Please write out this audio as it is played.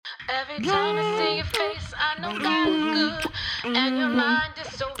Every time I see your face, I know God is good. And your mind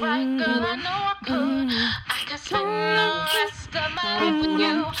is so right, girl, I know I could. I could spend the rest of my life with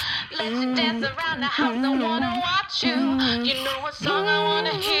you. Let you dance around the house, I wanna watch you. You know what song I wanna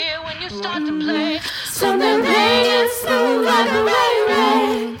hear when you start to play. Something big and smooth like a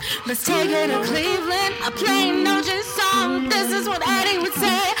rain. Let's take it to Cleveland, a plain no just song. This is what Eddie would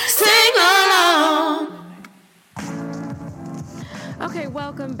say. Sing along. Okay,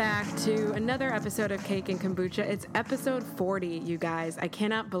 welcome back to another episode of Cake and Kombucha. It's episode 40, you guys. I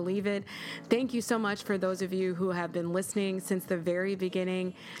cannot believe it. Thank you so much for those of you who have been listening since the very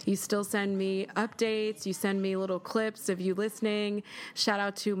beginning. You still send me updates. You send me little clips of you listening. Shout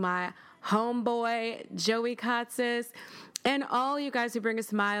out to my homeboy, Joey Kotsis. And all you guys who bring a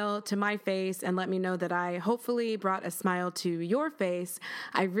smile to my face and let me know that I hopefully brought a smile to your face.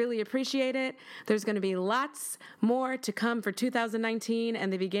 I really appreciate it. There's going to be lots more to come for 2019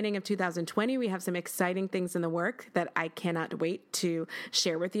 and the beginning of 2020. We have some exciting things in the work that I cannot wait to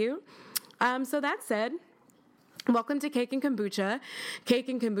share with you. So that said, welcome to Cake and Kombucha. Cake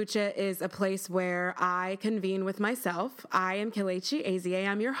and Kombucha is a place where I convene with myself. I am Kelechi Azie.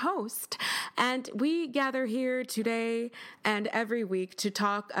 I'm your host. And we gather here today and every week to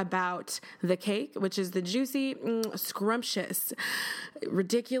talk about the cake, which is the juicy, scrumptious,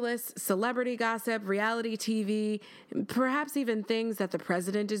 ridiculous celebrity gossip, reality TV, perhaps even things that the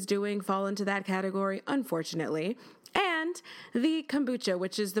president is doing fall into that category, unfortunately. And the kombucha,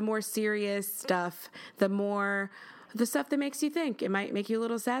 which is the more serious stuff, the stuff that makes you think. It might make you a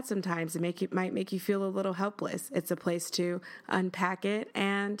little sad sometimes. It might make you feel a little helpless. It's a place to unpack it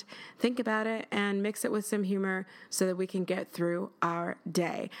and think about it and mix it with some humor so that we can get through our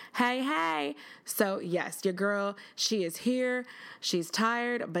day. Hey. So yes, your girl, she is here. She's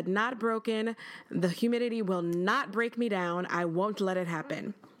tired, but not broken. The humidity will not break me down. I won't let it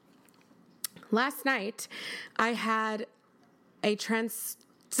happen. Last night, I had a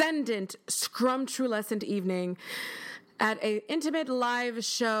transcendent, scrumtrulescent evening at an intimate live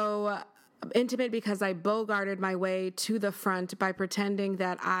show. Intimate because I bogarted my way to the front by pretending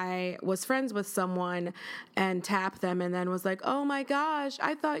that I was friends with someone and tapped them and then was like, oh my gosh,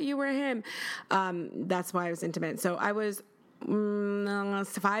 I thought you were him. That's why I was intimate. So I was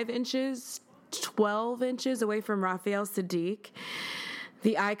 5 inches, 12 inches away from Raphael Sadiq,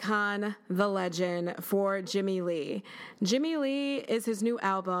 the icon, the legend for Jimmy Lee. Jimmy Lee is his new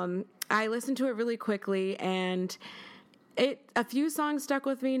album. I listened to it really quickly, and a few songs stuck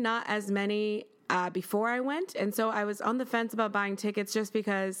with me, not as many before I went. And so I was on the fence about buying tickets just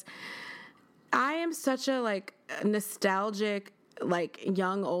because I am such a nostalgic,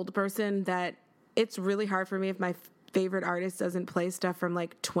 young old person that it's really hard for me if my favorite artist doesn't play stuff from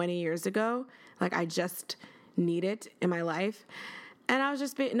 20 years ago. I just need it in my life. And I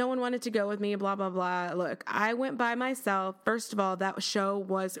was no one wanted to go with me, blah, blah, blah. Look, I went by myself. First of all, that show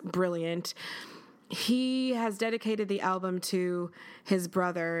was brilliant. He has dedicated the album to his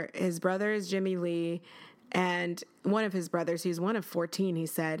brother. His brother is Jimmy Lee, and one of his brothers, he's one of 14, he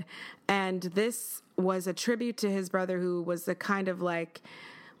said. And this was a tribute to his brother, who was the kind of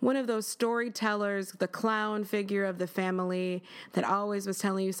one of those storytellers, the clown figure of the family that always was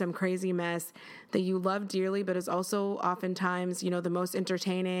telling you some crazy mess that you love dearly, but is also oftentimes, the most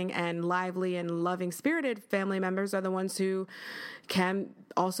entertaining and lively and loving-spirited family members are the ones who can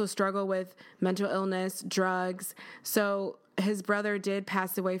also struggle with mental illness, drugs. So his brother did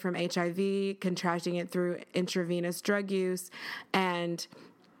pass away from HIV, contracting it through intravenous drug use, and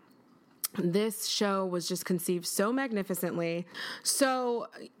this show was just conceived so magnificently. So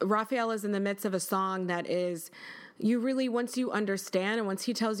Raphael is in the midst of a song that is, you really, once you understand and once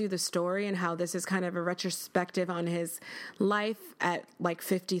he tells you the story and how this is kind of a retrospective on his life at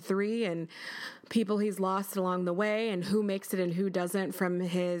 53 and people he's lost along the way and who makes it and who doesn't from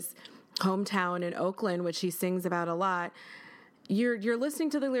his hometown in Oakland, which he sings about a lot. You're listening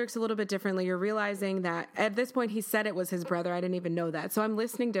to the lyrics a little bit differently. You're realizing that at this point he said it was his brother. I didn't even know that. So I'm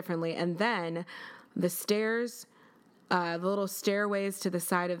listening differently. And then the stairs, the little stairways to the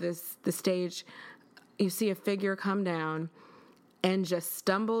side of the stage, you see a figure come down and just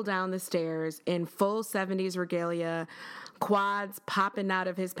stumble down the stairs in full 70s regalia, quads popping out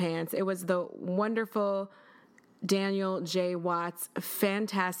of his pants. It was the wonderful Daniel J. Watts,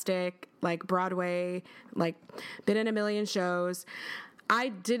 fantastic, Broadway, been in a million shows. I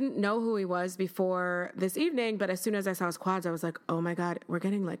didn't know who he was before this evening, but as soon as I saw his quads, I was like, oh my God, we're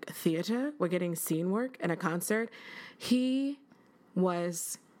getting theater, we're getting scene work and a concert. He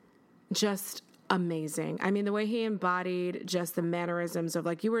was just amazing. I mean, the way he embodied just the mannerisms of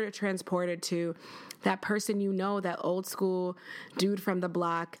you were transported to that person, that old school dude from the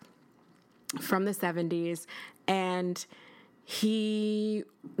block from the 70s. And he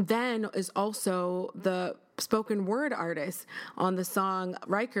then is also the spoken word artist on the song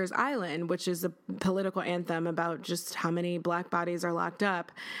Rikers Island, which is a political anthem about just how many black bodies are locked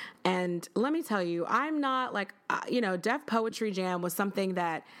up. And let me tell you, I'm not like, Def Poetry Jam was something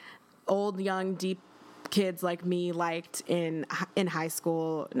that old, young, deep kids like me liked in high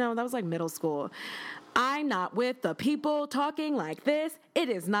school. No, that was like middle school. I'm not with the people talking like this. It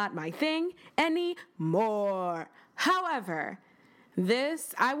is not my thing anymore. However,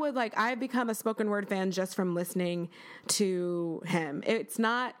 I've become a spoken word fan just from listening to him. It's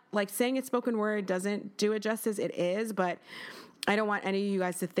not like saying it's spoken word doesn't do it justice. It is, but I don't want any of you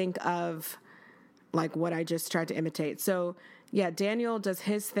guys to think of like what I just tried to imitate. So yeah, Daniel does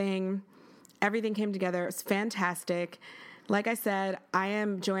his thing. Everything came together. It's fantastic. Like I said, I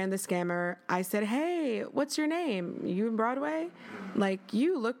am Joanne the Scammer. I said, hey, what's your name? You in Broadway? Like,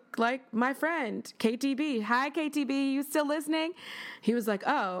 you look like my friend, KTB. Hi, KTB. You still listening? He was like,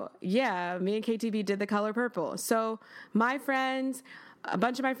 oh, yeah, me and KTB did The Color Purple. So my friends, a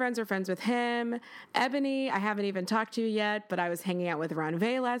bunch of my friends are friends with him. Ebony, I haven't even talked to you yet, but I was hanging out with Ron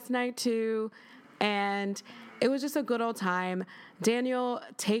Vay last night, too. And it was just a good old time. Daniel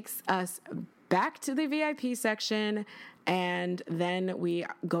takes us back to the VIP section, and then we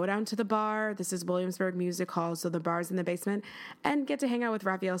go down to the bar. This is Williamsburg Music Hall, so the bar's in the basement, and get to hang out with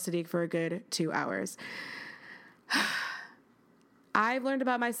Raphael Sadiq for a good 2 hours. I've learned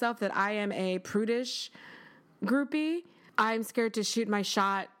about myself that I am a prudish groupie. I'm scared to shoot my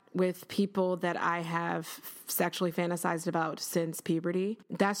shot with people that I have sexually fantasized about since puberty.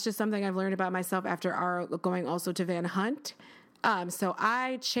 That's just something I've learned about myself after our going also to Van Hunt. So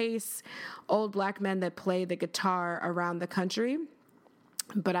I chase old black men that play the guitar around the country,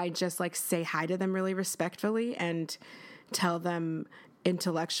 but I just like say hi to them really respectfully and tell them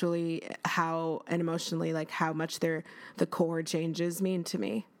intellectually how and emotionally like how much the chord changes mean to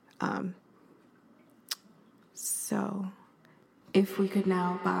me. So if we could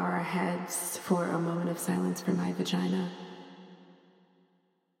now bow our heads for a moment of silence for my vagina.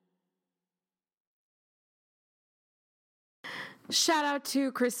 Shout out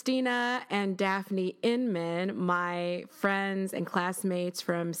to Christina and Daphne Inman, my friends and classmates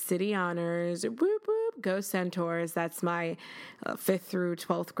from City Honors. Whoop, whoop, go Centaurs. That's my 5th through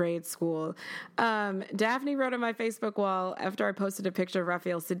 12th grade school. Daphne wrote on my Facebook wall after I posted a picture of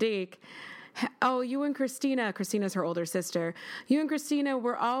Raphael Sadiq, oh, you and Christina's her older sister, you and Christina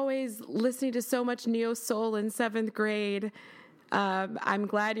were always listening to so much neo soul in 7th grade. I'm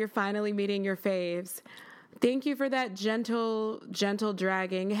glad you're finally meeting your faves. Thank you for that gentle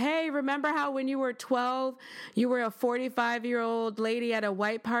dragging. Hey, remember how when you were 12, you were a 45-year-old lady at a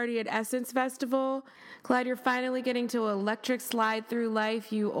white party at Essence Festival? Glad you're finally getting to electric slide through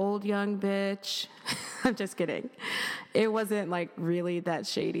life, you old young bitch. I'm just kidding. It wasn't like really that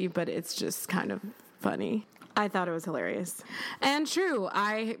shady, but it's just kind of funny. I thought it was hilarious. And true,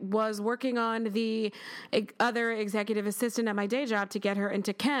 I was working on the other executive assistant at my day job to get her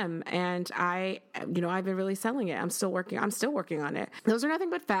into chem, and I've been really selling it. I'm still working on it. Those are nothing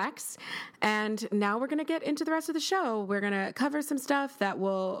but facts. And now we're going to get into the rest of the show. We're going to cover some stuff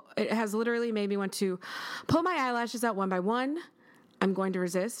it has literally made me want to pull my eyelashes out one by one. I'm going to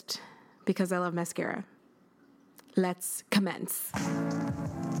resist because I love mascara. Let's commence.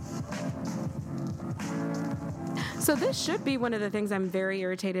 So this should be one of the things I'm very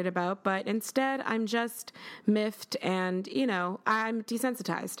irritated about, but instead I'm just miffed and, I'm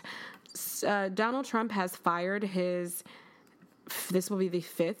desensitized. Donald Trump has fired this will be the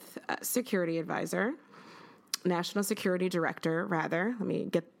 5th security advisor, national security director, rather. Let me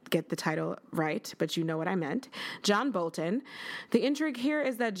get the title right, but you know what I meant. John Bolton. The intrigue here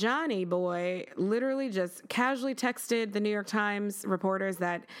is that Johnny boy literally just casually texted the New York Times reporters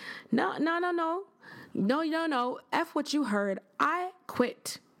that, no, F what you heard. I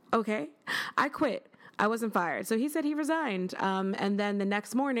quit. Okay? I quit. I wasn't fired. So he said he resigned. And then the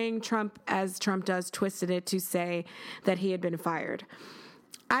next morning, Trump, as Trump does, twisted it to say that he had been fired.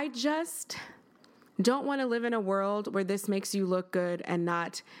 I just don't want to live in a world where this makes you look good and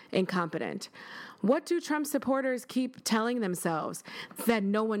not incompetent. What do Trump supporters keep telling themselves? That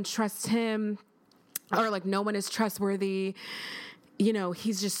no one trusts him, or like no one is trustworthy.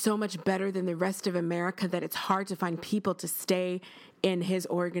 He's just so much better than the rest of America that it's hard to find people to stay in his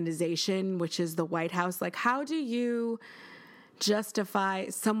organization, which is the White House. Like, how do you justify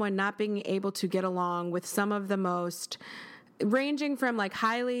someone not being able to get along with some of the most, ranging from like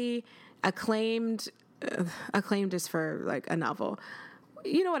highly acclaimed is for like a novel,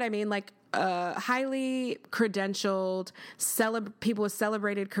 you know what I mean? Like, highly credentialed people with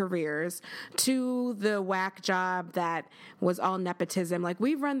celebrated careers to the whack job that was all nepotism. Like,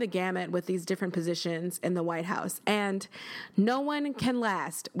 we've run the gamut with these different positions in the White House, and no one can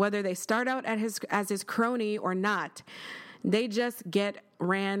last, whether they start out as his crony or not. They just get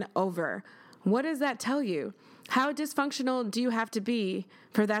ran over. What does that tell you? How dysfunctional do you have to be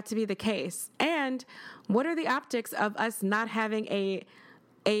for that to be the case? And what are the optics of us not having a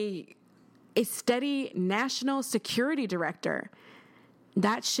steady national security director?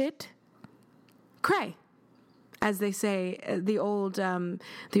 That shit, cray, as they say, the old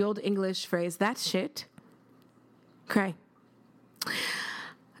English phrase. That shit, cray.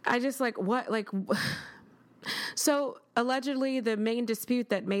 I just what. So allegedly, the main dispute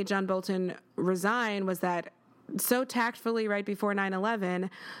that made John Bolton resign was that so tactfully right before 9/11,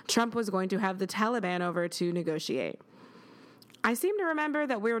 Trump was going to have the Taliban over to negotiate. I seem to remember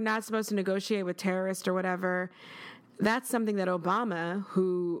that we were not supposed to negotiate with terrorists or whatever. That's something that Obama,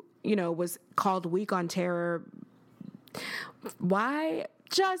 who, was called weak on terror, it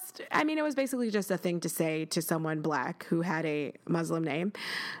was basically just a thing to say to someone black who had a Muslim name.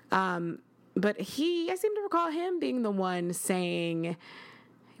 But I seem to recall him being the one saying,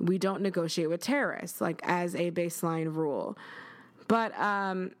 we don't negotiate with terrorists, like as a baseline rule. But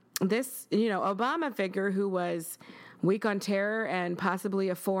this, Obama figure who was weak on terror and possibly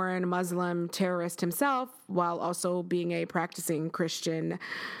a foreign Muslim terrorist himself, while also being a practicing Christian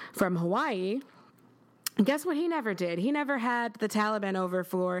from Hawaii, guess what he never did? He never had the Taliban over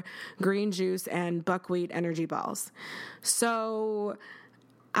for green juice and buckwheat energy balls. So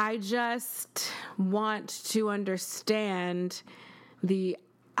I just want to understand the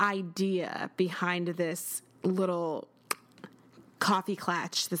idea behind this little coffee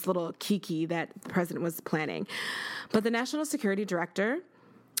clatch, this little kiki that the president was planning. But the national security director,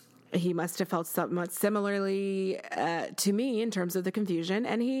 he must have felt somewhat similarly to me in terms of the confusion,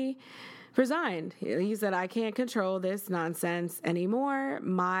 and he resigned. He said, I can't control this nonsense anymore.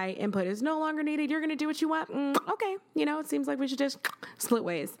 My input is no longer needed. You're going to do what you want. Okay. It seems like we should just split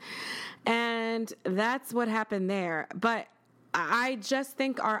ways. And that's what happened there. But I just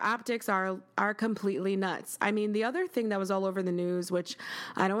think our optics are completely nuts. I mean, the other thing that was all over the news, which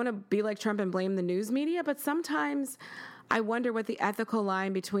I don't want to be like Trump and blame the news media, but sometimes I wonder what the ethical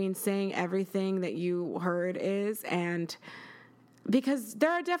line between saying everything that you heard is, and because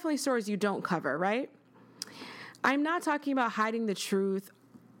there are definitely stories you don't cover, right? I'm not talking about hiding the truth.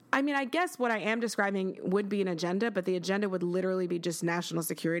 I mean, I guess what I am describing would be an agenda, but the agenda would literally be just national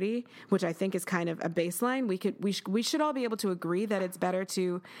security, which I think is kind of a baseline. We should all be able to agree that it's better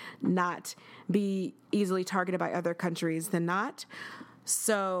to not be easily targeted by other countries than not.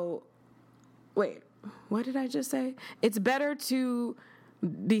 So, wait, what did I just say? It's better to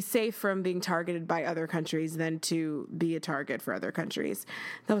be safe from being targeted by other countries than to be a target for other countries.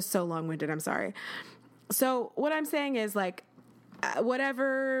 That was so long-winded. I'm sorry. So what I'm saying is,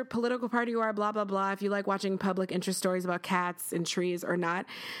 whatever political party you are, blah, blah, blah, if you like watching public interest stories about cats and trees or not,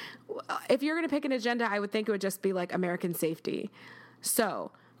 if you're going to pick an agenda, I would think it would just be like American safety.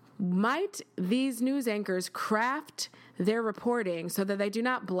 So might these news anchors craft their reporting so that they do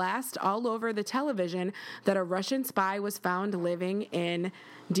not blast all over the television that a Russian spy was found living in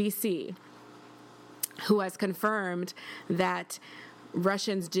D.C., who has confirmed that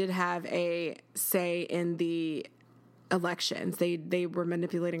Russians did have a say in the elections. They were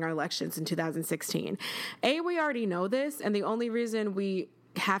manipulating our elections in 2016. We already know this, and the only reason we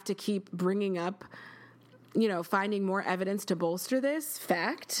have to keep bringing up, finding more evidence to bolster this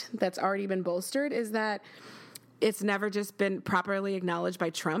fact that's already been bolstered is that it's never just been properly acknowledged by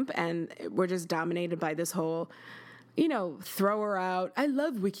Trump, and we're just dominated by this whole, throw her out. I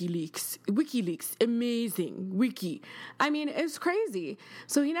love WikiLeaks. WikiLeaks, amazing. Wiki. I mean, it's crazy.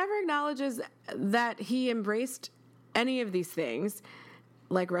 So he never acknowledges that he embraced any of these things,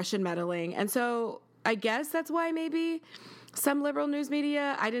 like Russian meddling. And so I guess that's why maybe some liberal news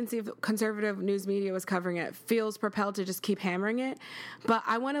media, I didn't see if conservative news media was covering it, feels propelled to just keep hammering it. But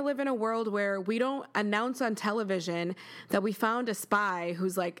I want to live in a world where we don't announce on television that we found a spy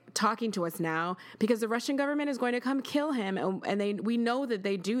who's talking to us now, because the Russian government is going to come kill him. And we know that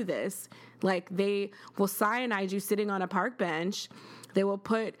they do this. They will cyanide you sitting on a park bench. They will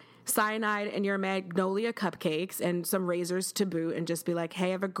put cyanide in your Magnolia cupcakes and some razors to boot and just be like, hey,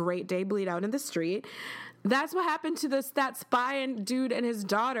 have a great day, bleed out in the street. That's what happened to that spy and dude and his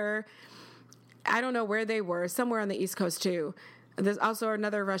daughter. I don't know where they were, somewhere on the East Coast too. There's also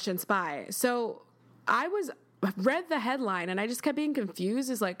another Russian spy. So I was read the headline and I just kept being confused.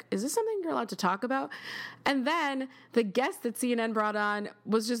 Is like, is this something you're allowed to talk about? And then the guest that CNN brought on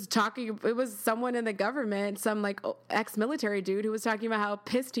was just talking. It was someone in the government, some like ex-military dude who was talking about how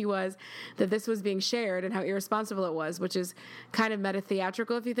pissed he was that this was being shared and how irresponsible it was, which is kind of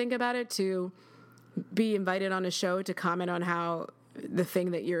meta-theatrical if you think about it, to be invited on a show to comment on how the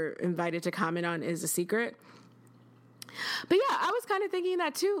thing that you're invited to comment on is a secret. But yeah, I was kind of thinking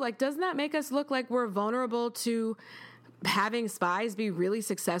that too. Like, doesn't that make us look like we're vulnerable to having spies be really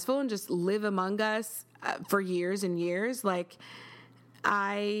successful and just live among us for years and years? Like,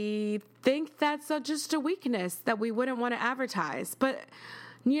 I think that's just a weakness that we wouldn't want to advertise. But,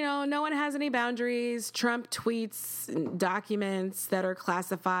 you know, no one has any boundaries. Trump tweets documents that are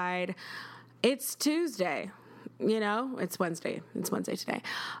classified. It's Tuesday. You know, it's Wednesday. It's Wednesday today.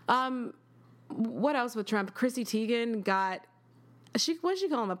 What else with Trump? Chrissy Teigen got, what'd she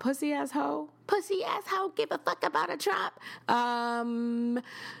call him? A pussy ass hoe? Pussy ass hoe, give a fuck about a Trump.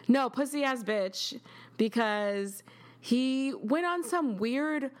 No, pussy ass bitch, because he went on some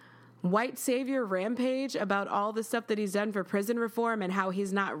weird white savior rampage about all the stuff that he's done for prison reform and how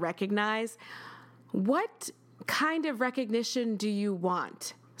he's not recognized. What kind of recognition do you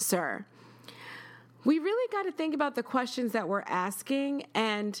want, sir? We really got to think about the questions that we're asking,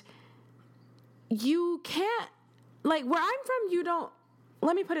 and you can't, like, where I'm from, you don't,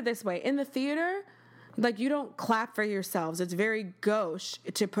 let me put it this way. In the theater, like, you don't clap for yourselves. It's very gauche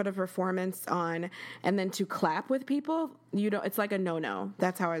to put a performance on and then to clap with people. You don't, it's like a no-no.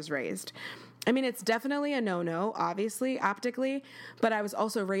 That's how I was raised. I mean, it's definitely a no-no, obviously, optically, but I was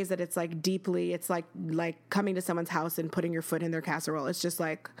also raised that it's like deeply, it's like coming to someone's house and putting your foot in their casserole. It's just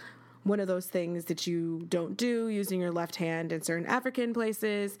like one of those things that you don't do, using your left hand in certain African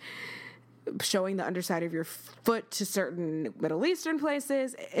places, showing the underside of your foot to certain Middle Eastern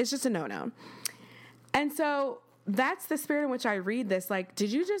places. It's just a no-no. And so that's the spirit in which I read this. Like,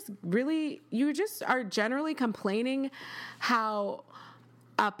 did you just really, you just are generally complaining how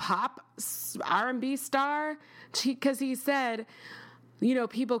a pop R&B star, because he said, you know,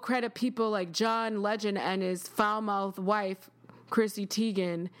 people credit people like John Legend and his foul-mouthed wife, Chrissy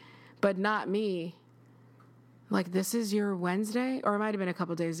Teigen, but not me. Like, this is your Wednesday? Or it might have been a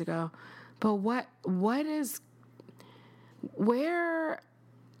couple days ago. But what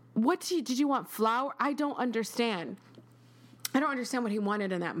did you want, flour? I don't understand. I don't understand what he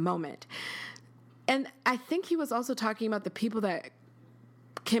wanted in that moment. And I think he was also talking about the people that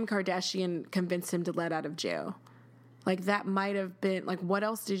Kim Kardashian convinced him to let out of jail. Like, that might have been, like, what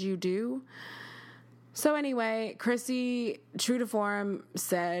else did you do? So anyway, Chrissy, true to form,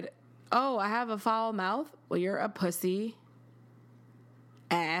 said, oh, I have a foul mouth? Well, you're a pussy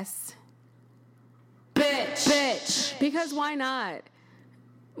ass bitch. Because why not?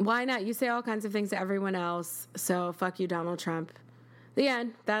 Why not? You say all kinds of things to everyone else, so fuck you, Donald Trump. The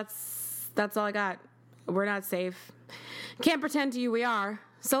end. That's all I got. We're not safe. Can't pretend to you we are.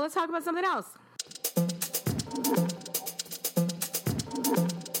 So let's talk about something else.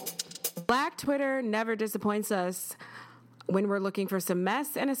 Black Twitter never disappoints us when we're looking for some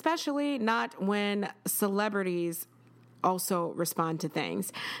mess, and especially not when celebrities also respond to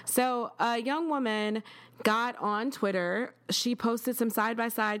things. So a young woman got on Twitter. She posted some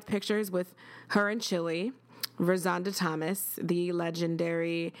side-by-side pictures with her and Chili, Rosanda Thomas, the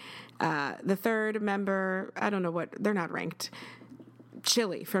legendary, the third member, I don't know what, they're not ranked,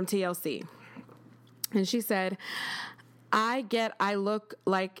 Chili from TLC. And she said, I look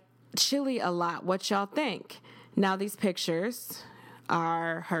like Chili a lot. What y'all think? Now these pictures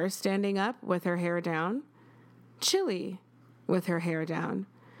are her standing up with her hair down, Chili with her hair down,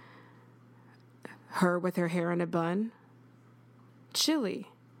 her with her hair in a bun, Chili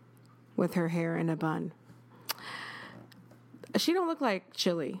with her hair in a bun. She don't look like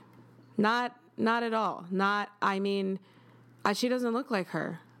Chili. Not at all. She doesn't look like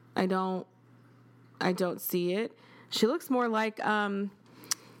her. I don't see it. She looks more like,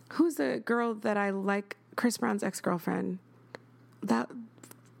 who's the girl that I like? Chris Brown's ex-girlfriend. That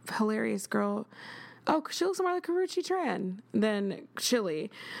hilarious girl. Oh, she looks more like Karrueche Tran than Chili.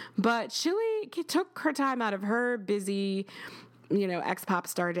 But Chili took her time out of her busy, ex-pop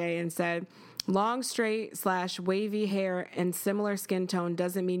star day and said, long, straight / wavy hair and similar skin tone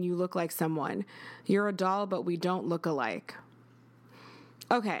doesn't mean you look like someone. You're a doll, but we don't look alike.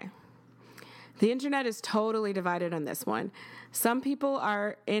 Okay. The internet is totally divided on this one. Some people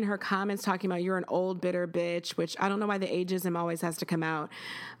are in her comments talking about you're an old, bitter bitch, which I don't know why the ageism always has to come out.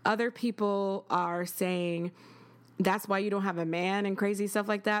 Other people are saying that's why you don't have a man and crazy stuff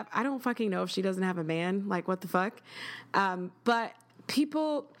like that. I don't fucking know if she doesn't have a man. Like, what the fuck? But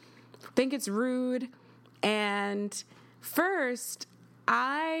people think it's rude. And first,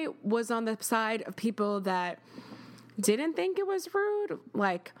 I was on the side of people that didn't think it was rude.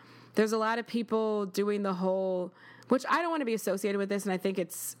 Like, there's a lot of people doing the whole, which I don't want to be associated with this, and I think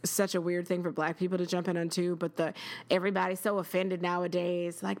it's such a weird thing for black people to jump in on too, but everybody's so offended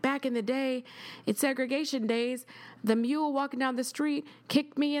nowadays. Like, back in the day, it's segregation days, the mule walking down the street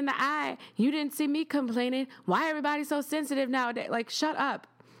kicked me in the eye. You didn't see me complaining. Why everybody so sensitive nowadays? Like, shut up.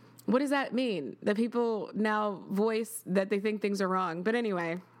 What does that mean? That people now voice that they think things are wrong. But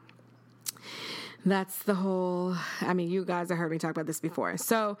anyway, that's the whole, I mean, you guys have heard me talk about this before.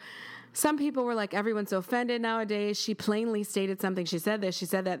 So some people were like, everyone's so offended nowadays. She plainly stated something. She said this, she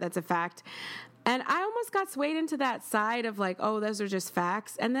said that. That's a fact. And I almost got swayed into that side of like, oh, those are just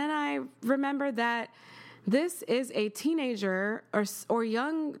facts. And then I remember that this is a teenager or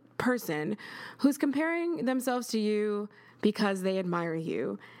young person who's comparing themselves to you because they admire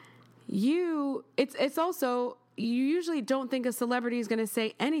you. It's also, you usually don't think a celebrity is going to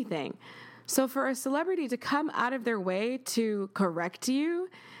say anything. So for a celebrity to come out of their way to correct you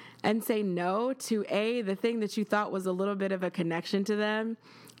and say no to A, the thing that you thought was a little bit of a connection to them,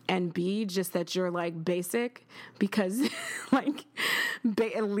 and B, just that you're like basic, because like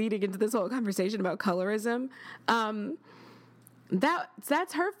leading into this whole conversation about colorism,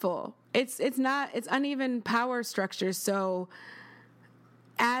 that's hurtful. It's uneven power structure. So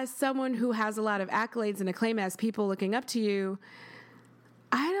as someone who has a lot of accolades and acclaim, as people looking up to you,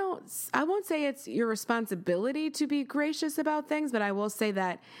 I won't say it's your responsibility to be gracious about things, but I will say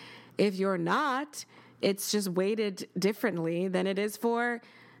that if you're not, it's just weighted differently than it is for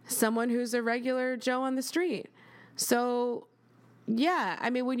someone who's a regular Joe on the street. So yeah, I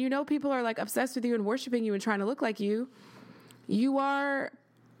mean, when you know people are like obsessed with you and worshiping you and trying to look like you are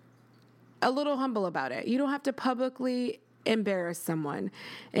a little humble about it. You don't have to publicly embarrass someone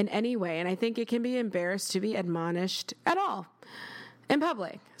in any way. And I think it can be embarrassed to be admonished at all in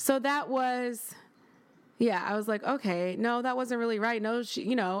public. So that was, yeah, I was like, okay, no, that wasn't really right. No,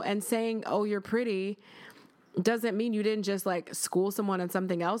 and saying, oh, you're pretty doesn't mean you didn't just like school someone on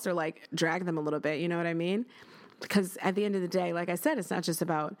something else or like drag them a little bit. You know what I mean? Because at the end of the day, like I said, it's not just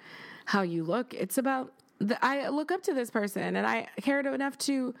about how you look. It's about, I look up to this person and I cared enough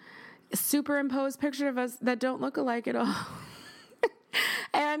to superimpose pictures of us that don't look alike at all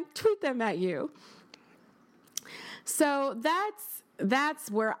and tweet them at you. So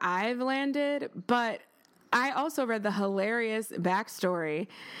that's where I've landed. But I also read the hilarious backstory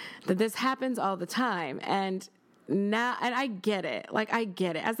that this happens all the time. And I get it. Like, I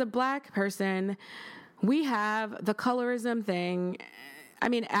get it. As a black person, we have the colorism thing. I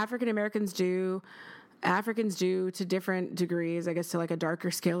mean, Africans do to different degrees, I guess, to like a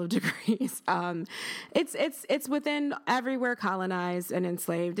darker scale of degrees. It's within everywhere colonized and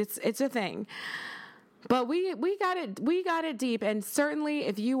enslaved. It's a thing. But we got it deep. And certainly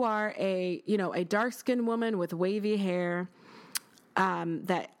if you are a dark-skinned woman with wavy hair,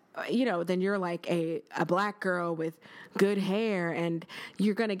 then you're like a black girl with good hair, and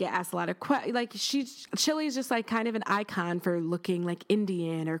you're going to get asked a lot of questions. Like, Chili's just like kind of an icon for looking like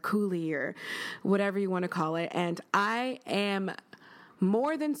Indian or coolie or whatever you want to call it. And I am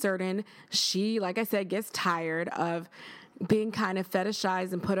more than certain she, like I said, gets tired of being kind of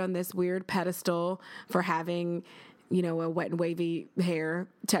fetishized and put on this weird pedestal for having, a wet and wavy hair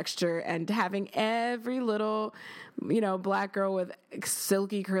texture, and having every little, black girl with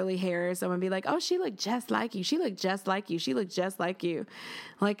silky curly hair, someone be like, oh, she looked just like you. She looked just like you. She looked just like you.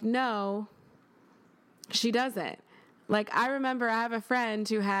 Like, no, she doesn't. Like, I remember I have a friend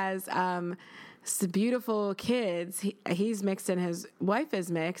who has beautiful kids. He's mixed and his wife is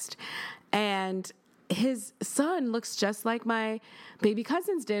mixed. And his son looks just like my baby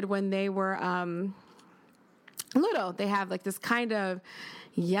cousins did when they were little. They have like this kind of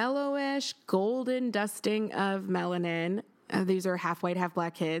yellowish golden dusting of melanin. These are half white, half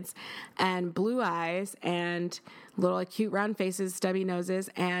black kids, and blue eyes, and little like, cute round faces, stubby noses,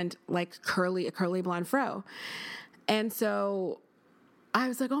 and like a curly blonde fro. And so I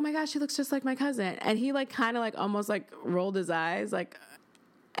was like, oh my gosh, she looks just like my cousin. And he like kind of like almost like rolled his eyes, like.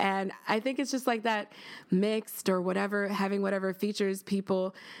 And I think it's just like that mixed or whatever, having whatever features,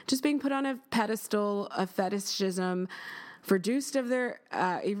 people just being put on a pedestal of fetishism, reduced of their,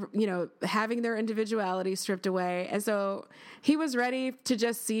 having their individuality stripped away. And so he was ready to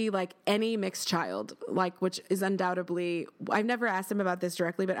just see like any mixed child, like, which is undoubtedly, I've never asked him about this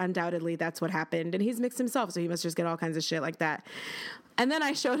directly, but undoubtedly that's what happened. And he's mixed himself, so he must just get all kinds of shit like that. And then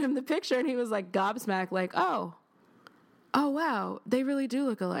I showed him the picture and he was like gobsmacked, like, oh, wow, they really do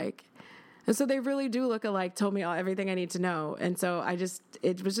look alike. And so they really do look alike, told me everything I need to know. And so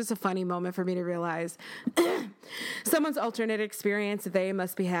it was just a funny moment for me to realize someone's alternate experience that they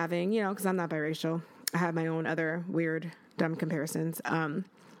must be having, because I'm not biracial. I have my own other weird, dumb comparisons.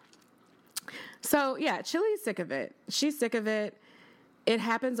 So yeah, Chili's sick of it. She's sick of it. It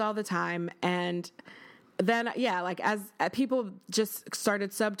happens all the time. And then, yeah, like as people just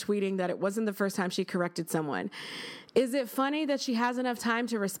started subtweeting that it wasn't the first time she corrected someone. Is it funny that she has enough time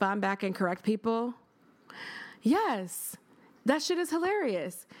to respond back and correct people? Yes. That shit is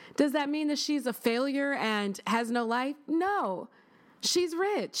hilarious. Does that mean that she's a failure and has no life? No. She's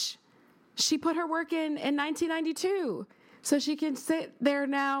rich. She put her work in 1992 so she can sit there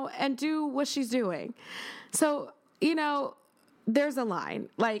now and do what she's doing. So, there's a line.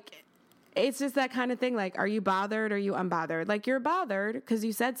 Like, it's just that kind of thing. Like, are you bothered or are you unbothered? Like, you're bothered because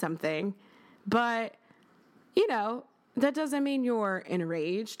you said something, but, that doesn't mean you're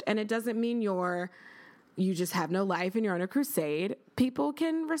enraged, and it doesn't mean you just have no life and you're on a crusade. People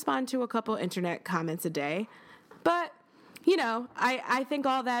can respond to a couple internet comments a day, but, I think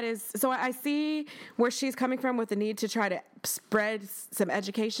all that is, so I see where she's coming from with the need to try to spread some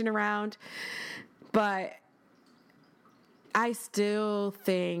education around, but I still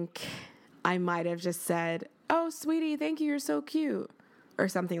think I might have just said, "Oh, sweetie, thank you, you're so cute," or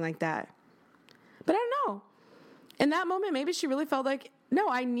something like that. But I don't know. In that moment, maybe she really felt like, no,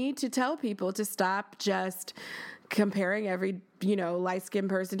 I need to tell people to stop just comparing every, light-skinned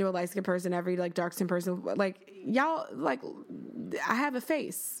person to a light-skinned person, every, dark-skinned person. Like, y'all, I have a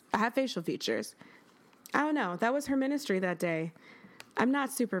face. I have facial features. I don't know. That was her ministry that day. I'm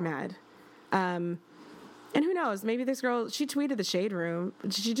not super mad. And who knows? Maybe this girl, she tweeted the shade room.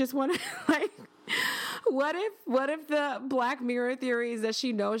 She just wanted, what if the Black Mirror theory is that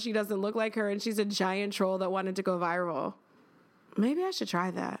she knows she doesn't look like her and she's a giant troll that wanted to go viral? Maybe I should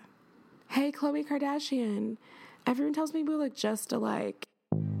try that. Hey, Khloe Kardashian. Everyone tells me we look just alike.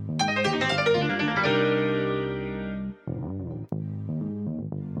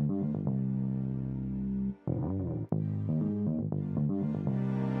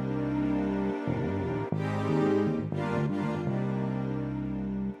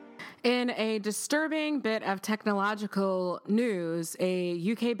 In a disturbing bit of technological news,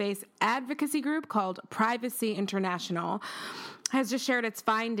 a UK-based advocacy group called Privacy International has just shared its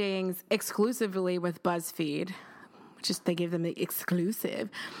findings exclusively with BuzzFeed, they gave them the exclusive,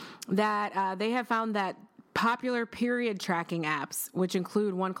 that they have found that popular period tracking apps, which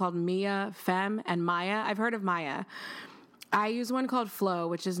include one called Mia, Femme, and Maya. I've heard of Maya. I use one called Flow,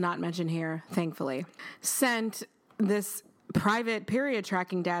 which is not mentioned here, thankfully, sent this private period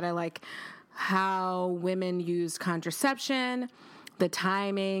tracking data, like how women use contraception, the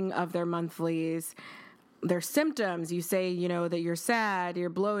timing of their monthlies, their symptoms. You say, that you're sad, you're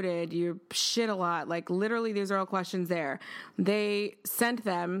bloated, you shit a lot. Like, literally, these are all questions there. They sent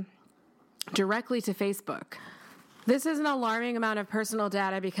them directly to Facebook. This is an alarming amount of personal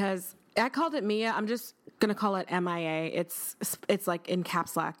data because I called it Mia. I'm just going to call it MIA. It's like in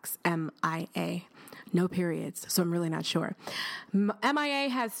caps locks, MIA. No periods, so I'm really not sure. MIA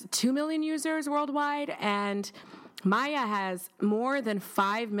has 2 million users worldwide, and Maya has more than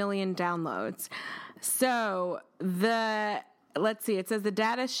 5 million downloads. So let's see, it says the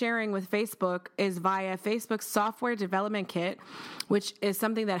data sharing with Facebook is via Facebook's software development kit, which is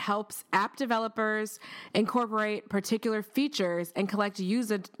something that helps app developers incorporate particular features and collect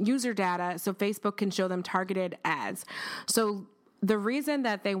user data so Facebook can show them targeted ads. So the reason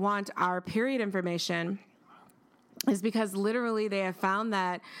that they want our period information is because literally they have found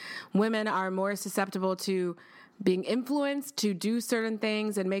that women are more susceptible to being influenced to do certain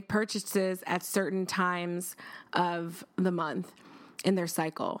things and make purchases at certain times of the month in their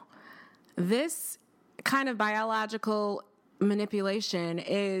cycle. This kind of biological manipulation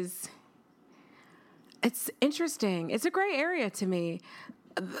it's interesting. It's a gray area to me.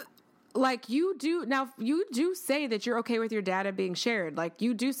 Like, you do say that you're okay with your data being shared. Like,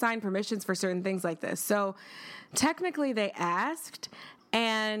 you do sign permissions for certain things like this. So technically they asked,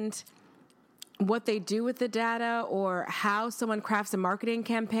 and what they do with the data or how someone crafts a marketing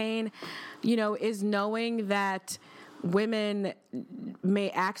campaign, is knowing that women may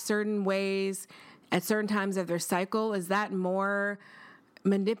act certain ways at certain times of their cycle. Is that more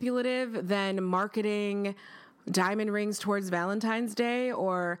manipulative than marketing diamond rings towards Valentine's Day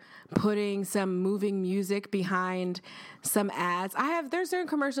or putting some moving music behind some ads? There's certain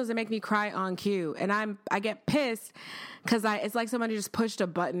commercials that make me cry on cue, and I get pissed because it's like somebody just pushed a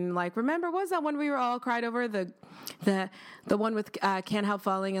button. Like, remember, what was that one we were all cried over? The one with Can't Help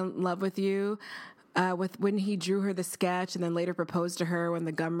Falling in Love with You. with when he drew her the sketch and then later proposed to her when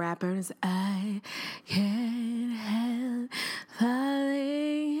the gum wrapper is I can't help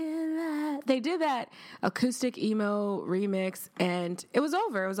falling in love. They did that acoustic emo remix and it was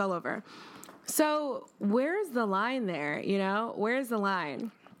over. It was all over. So where's the line there? You know, where's the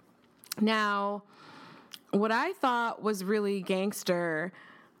line? Now, what I thought was really gangster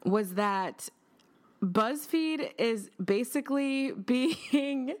was that BuzzFeed is basically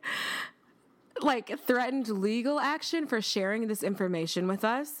being like threatened legal action for sharing this information with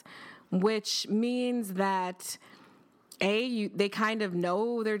us, which means that they kind of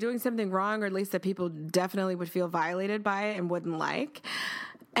know they're doing something wrong, or at least that people definitely would feel violated by it and wouldn't like.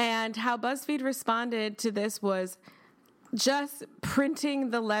 And how BuzzFeed responded to this was just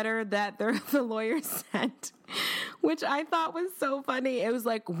printing the letter that the lawyer sent, which I thought was so funny. It was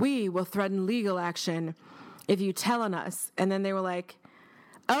like, we will threaten legal action if you tell on us. And then they were like,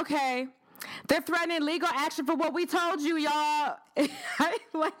 okay, they're threatening legal action for what we told you, y'all.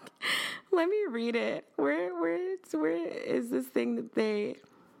 Like, let me read it. Where is this thing that they,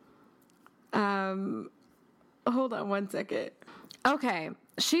 hold on one second. Okay,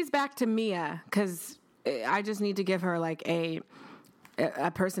 she's back to Mia, because I just need to give her like a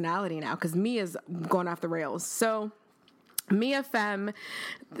personality now, because Mia's going off the rails. So Mia Femme,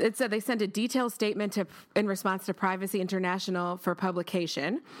 it said they sent a detailed statement in response to Privacy International for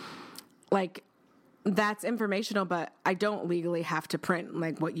publication. Like, that's informational, but I don't legally have to print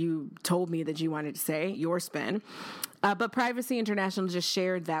like what you told me that you wanted to say, your spin. But Privacy International just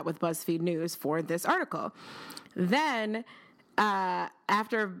shared that with BuzzFeed News for this article. Then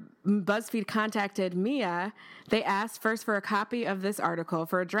after BuzzFeed contacted Mia, they asked first for a copy of this article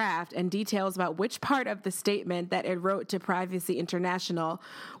for a draft and details about which part of the statement that it wrote to Privacy International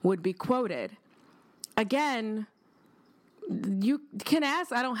would be quoted. Again, you can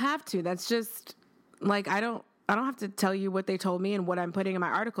ask, I don't have to. That's just like, I don't have to tell you what they told me and what I'm putting in my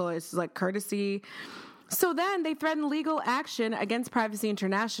article. It's like courtesy. So then they threatened legal action against Privacy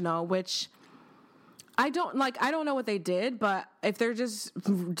International, which I don't know what they did, but if they're just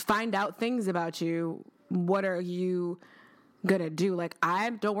find out things about you, what are you gonna do? Like, I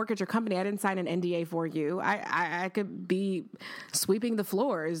don't work at your company. I didn't sign an NDA for you. I could be sweeping the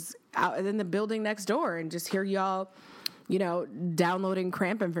floors out in the building next door and just hear y'all, downloading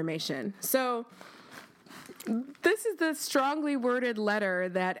cramp information. So this is the strongly worded letter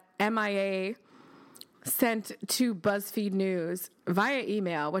that MIA sent to BuzzFeed News via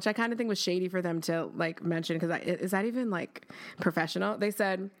email, which I kind of think was shady for them to like mention, because is that even like professional? They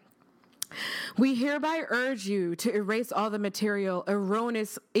said, we hereby urge you to erase all the material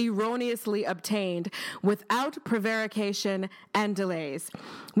erroneously obtained without prevarication and delays.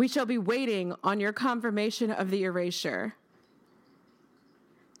 We shall be waiting on your confirmation of the erasure.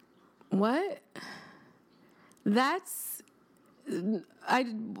 What?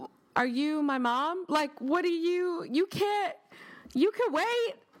 Are you my mom? Like, what do you can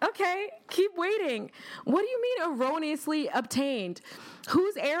wait. Okay, keep waiting. What do you mean erroneously obtained?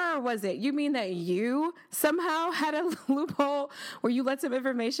 Whose error was it? You mean that you somehow had a loophole where you let some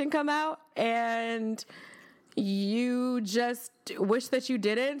information come out and you just wish that you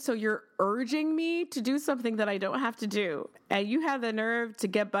didn't, so you're urging me to do something that I don't have to do. And you have the nerve to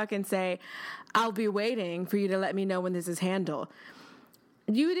get buck and say, I'll be waiting for you to let me know when this is handled.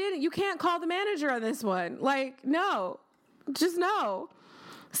 You can't call the manager on this one. Like, no, just no.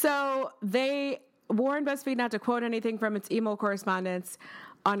 So they warned BuzzFeed not to quote anything from its email correspondence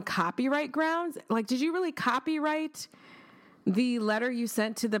on copyright grounds. Like, did you really copyright the letter you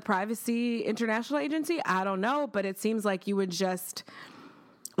sent to the Privacy International Agency? I don't know, but it seems like you would just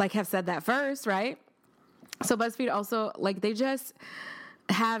like have said that first, right? So BuzzFeed also, like, they just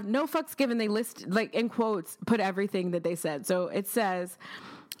have no fucks given. They list, like, in quotes, put everything that they said. So it says,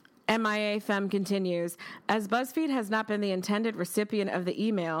 MIA Femme continues, as BuzzFeed has not been the intended recipient of the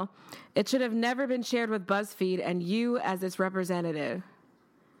email, it should have never been shared with BuzzFeed and you as its representative.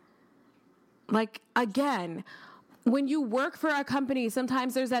 Like, again, when you work for a company,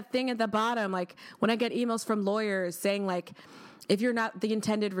 sometimes there's that thing at the bottom, like when I get emails from lawyers saying, like, if you're not the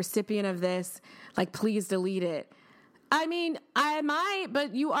intended recipient of this, like, please delete it. I mean, I might,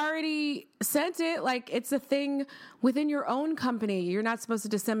 but you already sent it. Like, it's a thing within your own company. You're not supposed to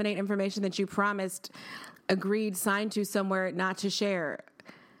disseminate information that you promised, agreed, signed to somewhere not to share.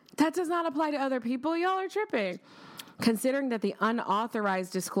 That does not apply to other people. Y'all are tripping. Considering that the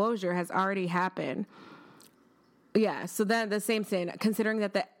unauthorized disclosure has already happened. Yeah, so then the same thing. Considering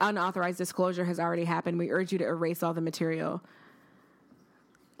that the unauthorized disclosure has already happened, we urge you to erase all the material.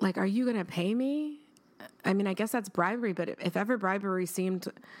 Like, are you going to pay me? I mean, I guess that's bribery, but if ever bribery seemed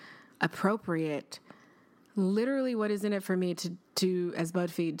appropriate. Literally, what is in it for me to do as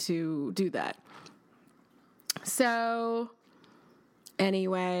BuzzFeed to do that? So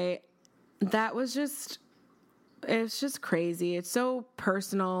anyway, that was just, it's just crazy. It's so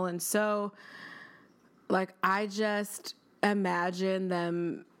personal and so, like, I just imagine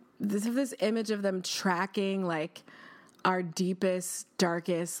them, this image of them tracking, like, our deepest,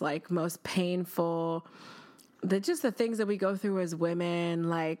 darkest, like, most painful, just the things that we go through as women,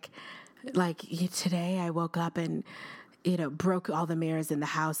 like today I woke up and, broke all the mirrors in the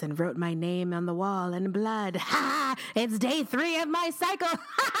house and wrote my name on the wall in blood. Ha! It's day 3 of my cycle.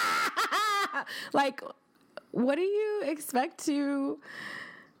 Like, what do you expect to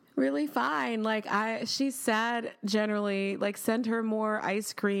really find? Like, she's sad generally. Like, send her more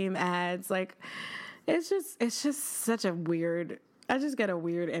ice cream ads. Like, it's just such a weird, I just get a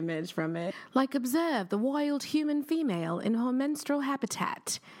weird image from it. Like, observe the wild human female in her menstrual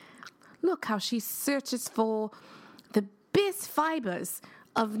habitat. Look how she searches for the best fibers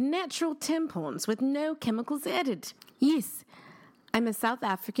of natural tampons with no chemicals added. Yes, I'm a South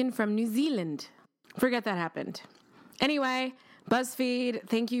African from New Zealand. Forget that happened. Anyway, BuzzFeed,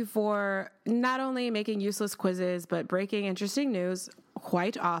 thank you for not only making useless quizzes, but breaking interesting news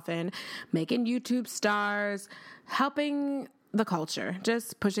quite often, making YouTube stars, helping the culture,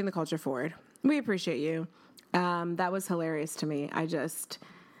 just pushing the culture forward. We appreciate you. That was hilarious to me. I just,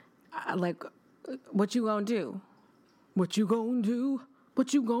 like, what you gonna do? What you gonna do?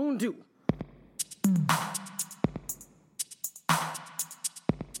 What you gonna do?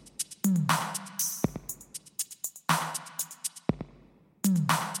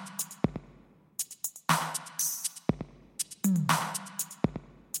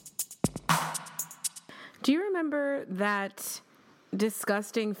 Do you remember that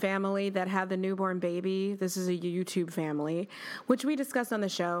disgusting family that had the newborn baby? This is a YouTube family, which we discussed on the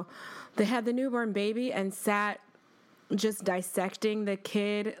show. They had the newborn baby and sat just dissecting the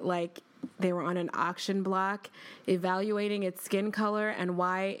kid like they were on an auction block, evaluating its skin color and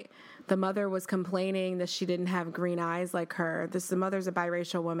why the mother was complaining that she didn't have green eyes like her. The mother's a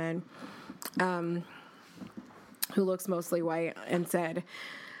biracial woman who looks mostly white, and said,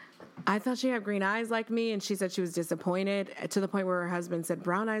 I thought she had green eyes like me, and she said she was disappointed, to the point where her husband said,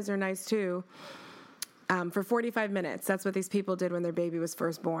 brown eyes are nice too, for 45 minutes. That's what these people did when their baby was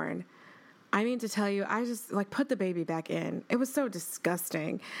first born. I mean to tell you, I just, like, put the baby back in. It was so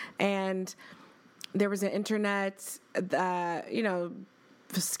disgusting. And there was an internet,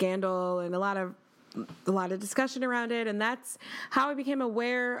 scandal and a lot of discussion around it, and that's how I became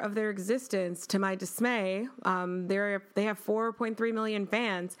aware of their existence. To my dismay, they have 4.3 million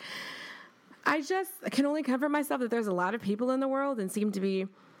fans. I just can only comfort myself that there's a lot of people in the world and seem to be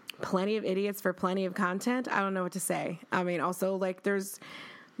plenty of idiots for plenty of content. I don't know what to say. I mean, also, like, there's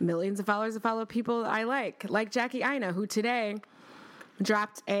millions of followers that follow people I like Jackie Aina, who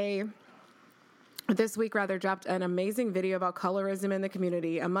this week dropped an amazing video about colorism in the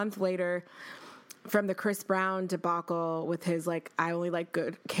community. A month later, from the Chris Brown debacle with his, like, I only like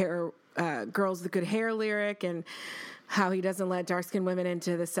good hair, girls with good hair lyric, and how he doesn't let dark-skinned women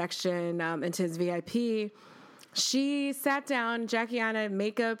into the section, into his VIP. She sat down, Jackie Aina,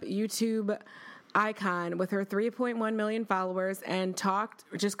 makeup YouTube icon with her 3.1 million followers, and talked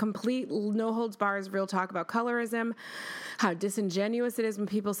just complete no holds bars real talk about colorism, how disingenuous it is when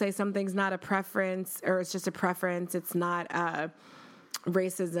people say something's not a preference, or it's just a preference, it's not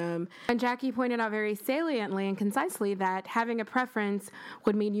racism. And Jackie pointed out very saliently and concisely that having a preference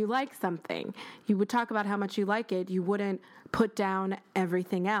would mean you like something. You would talk about how much you like it. You wouldn't put down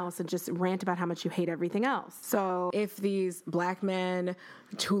everything else and just rant about how much you hate everything else. So if these black men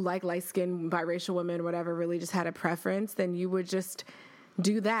who like light-skinned, biracial women, whatever, really just had a preference, then you would just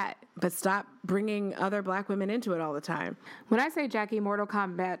do that, but stop bringing other black women into it all the time. When I say Jackie Mortal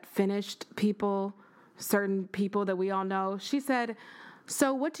Kombat finished people, certain people that we all know, she said,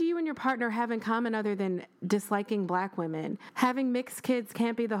 so what do you and your partner have in common other than disliking black women? Having mixed kids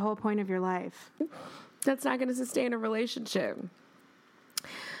can't be the whole point of your life. That's not going to sustain a relationship.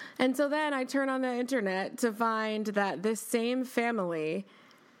 And so then I turn on the internet to find that this same family,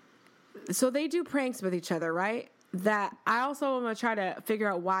 so they do pranks with each other, right? That I also am going to try to figure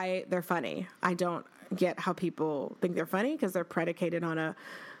out why they're funny. I don't get how people think they're funny because they're predicated on a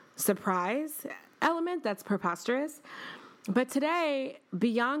surprise element. That's preposterous. But today,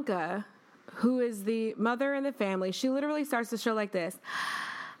 Bianca, who is the mother in the family, she literally starts the show like this.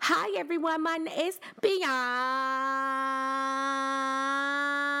 Hi, everyone. My name is Bianca.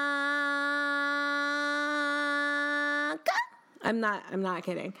 I'm not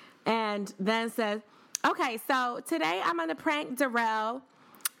kidding. And then says, okay, so today I'm going to prank Darrell.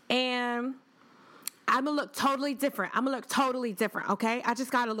 And I'm going to look totally different. Okay? I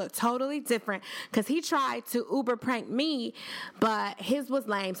just got to look totally different because he tried to Uber prank me, but his was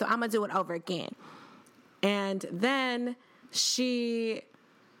lame, so I'm going to do it over again. And then she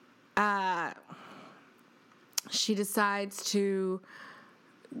decides to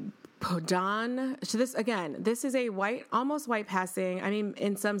put on, so this is a almost white passing,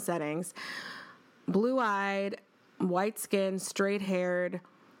 in some settings, blue-eyed, white-skinned, straight-haired,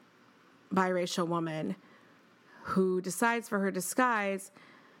 biracial woman who decides for her disguise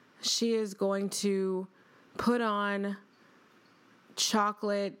she is going to put on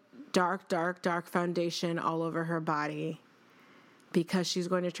chocolate dark foundation all over her body because she's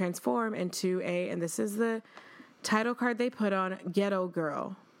going to transform into and this is the title card they put on, ghetto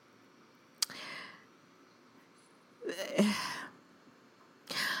girl.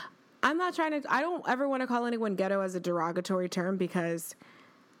 I don't ever want to call anyone ghetto as a derogatory term because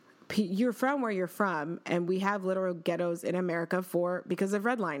you're from where you're from, and we have literal ghettos in America because of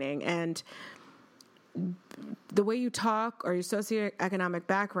redlining and the way you talk or your socioeconomic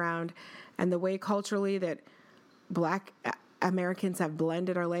background and the way culturally that Black Americans have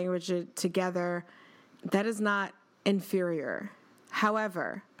blended our language together, that is not inferior.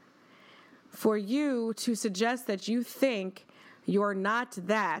 However, for you to suggest that you think you're not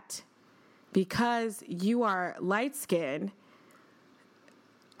that because you are light-skinned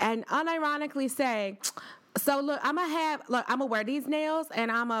and unironically say, so look, I'm gonna wear these nails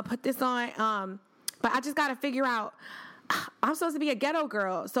and I'm gonna put this on, but I just gotta figure out, I'm supposed to be a ghetto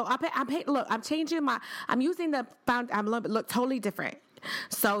girl. So I'm changing I'm using the I'm look totally different.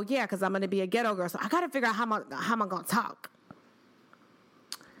 So yeah, cause I'm gonna be a ghetto girl. So I gotta figure out how am I gonna talk.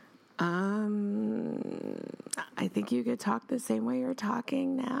 I think you could talk the same way you're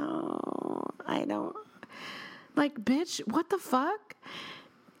talking now. I don't, bitch, what the fuck?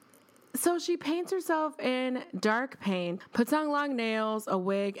 So she paints herself in dark paint, puts on long nails, a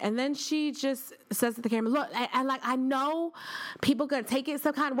wig, and then she just says to the camera, look, I know people gonna take it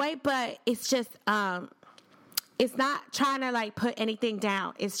some kind of way, but it's just, it's not trying to put anything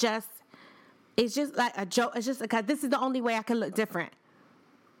down. It's just like a joke. It's just because this is the only way I can look different.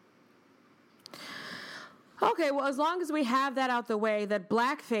 Okay, well, as long as we have that out the way, that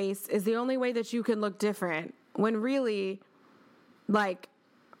blackface is the only way that you can look different, when really,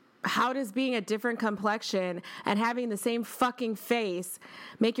 how does being a different complexion and having the same fucking face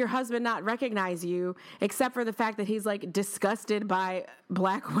make your husband not recognize you, except for the fact that he's disgusted by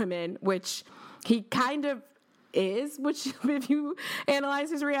Black women, which he kind of is, which if you analyze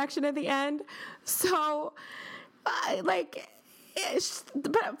his reaction at the end. So, but first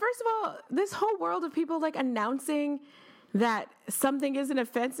of all, this whole world of people announcing that something isn't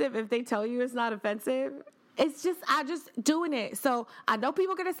offensive if they tell you it's not offensive. It's just, I'm just doing it. So I know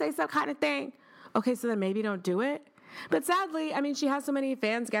people are going to say some kind of thing. Okay, so then maybe don't do it. But sadly, she has so many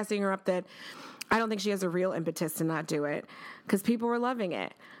fans gassing her up that I don't think she has a real impetus to not do it because people were loving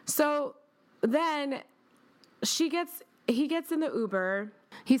it. So then he gets in the Uber.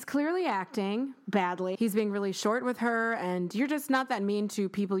 He's clearly acting badly. He's being really short with her, and you're just not that mean to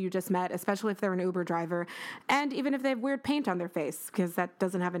people you just met, especially if they're an Uber driver, and even if they have weird paint on their face, because that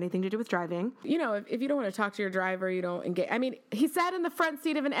doesn't have anything to do with driving. If you don't want to talk to your driver, you don't engage. He sat in the front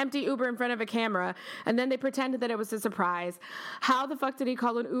seat of an empty Uber in front of a camera, and then they pretended that it was a surprise. How the fuck did he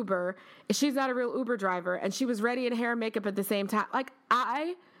call an Uber? She's not a real Uber driver, and she was ready in hair and makeup at the same time.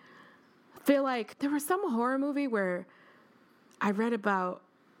 I feel like there was some horror movie where I read about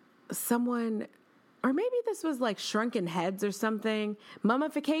someone, or maybe this was Shrunken Heads or something.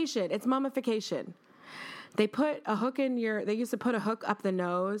 Mummification. It's mummification. They used to put a hook up the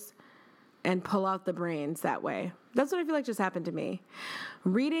nose and pull out the brains that way. That's what I feel like just happened to me.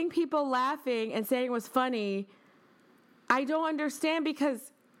 Reading people laughing and saying it was funny, I don't understand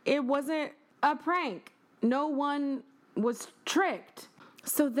because it wasn't a prank. No one was tricked.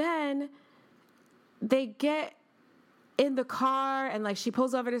 So then they get in the car and she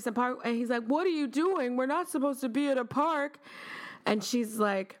pulls over to some park and he's like, what are you doing? We're not supposed to be at a park. And she's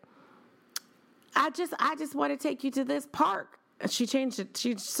like, I just want to take you to this park. She changed it.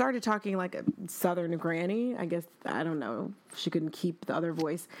 She started talking like a Southern granny. I guess, I don't know. She couldn't keep the other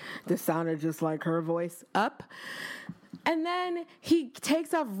voice. This sounded just like her voice up. And then he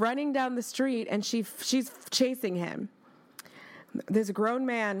takes off running down the street and she's chasing him. This grown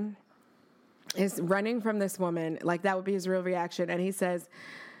man is running from this woman, that would be his real reaction, and he says,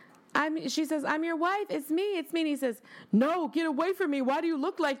 she says, I'm your wife, it's me, and he says, no, get away from me, why do you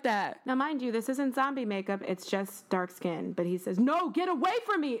look like that? Now, mind you, this isn't zombie makeup, it's just dark skin, but he says, no, get away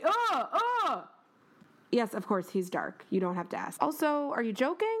from me, Yes, of course, he's dark, you don't have to ask. Also, are you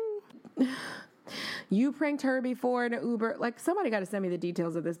joking? You pranked her before in an Uber. Like, somebody got to send me the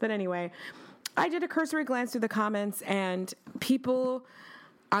details of this. But anyway, I did a cursory glance through the comments, and people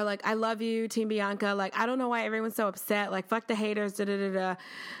are like, I love you, Team Bianca. Like, I don't know why everyone's so upset. Like, fuck the haters, da-da-da-da.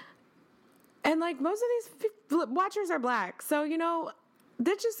 And, like, most of these watchers are black. So, you know,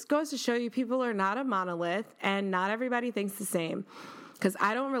 that just goes to show you people are not a monolith, and not everybody thinks the same. Because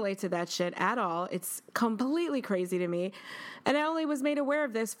I don't relate to that shit at all. It's completely crazy to me. And I only was made aware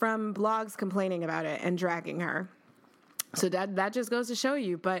of this from blogs complaining about it and dragging her. So that just goes to show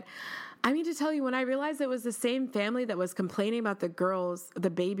you. But I mean to tell you, when I realized it was the same family that was complaining about the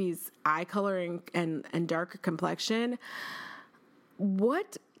baby's eye coloring and darker complexion,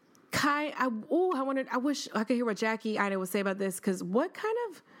 what kind, I wish I could hear what Jackie Ina would say about this, because what kind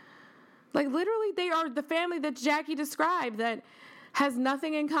of, like, literally they are the family that Jackie described that has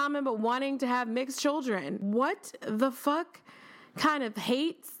nothing in common but wanting to have mixed children. What the fuck kind of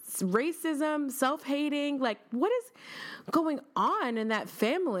hate, racism, self-hating, like, what is going on in that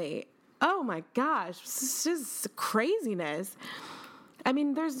family? Oh my gosh, it's just craziness. I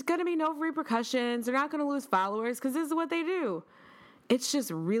mean, there's going to be no repercussions. They're not going to lose followers because this is what they do. It's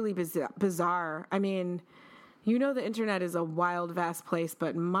just really bizarre. I mean, you know the internet is a wild, vast place,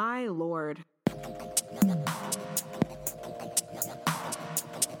 but my Lord.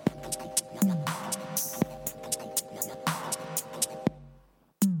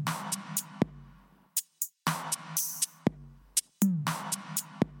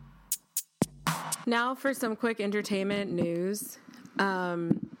 Now for some quick entertainment news.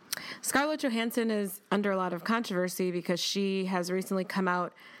 Scarlett Johansson is under a lot of controversy because she has recently come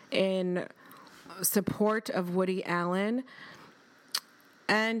out in support of Woody Allen,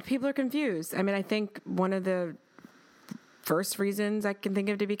 and people are confused. I mean, I think one of the first reasons I can think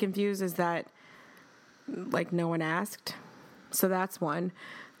of to be confused is that, like, no one asked. So that's one.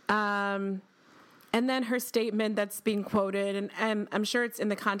 And then her statement that's being quoted, and I'm sure it's in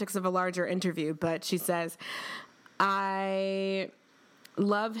the context of a larger interview, but she says, I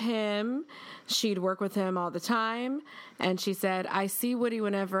love him. She'd work with him all the time. And she said, I see Woody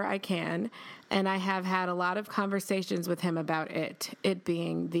whenever I can. And I have had a lot of conversations with him about it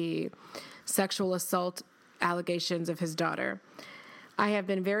being the sexual assault allegations of his daughter. I have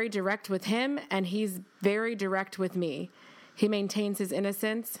been very direct with him, and he's very direct with me. He maintains his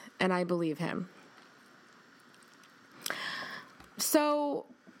innocence, and I believe him. So,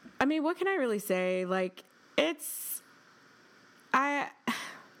 I mean, what can I really say? Like, I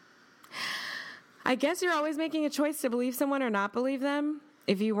guess you're always making a choice to believe someone or not believe them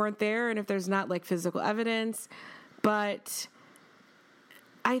if you weren't there and if there's not, like, physical evidence. But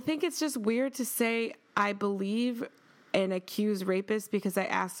I think it's just weird to say I believe an accused rapist because I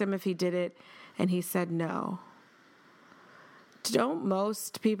asked him if he did it and he said no. Don't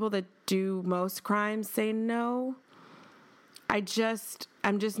most people that do most crimes say no? I'm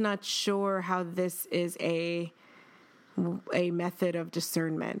just not sure how this is a method of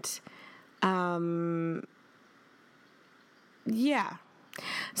discernment. Yeah.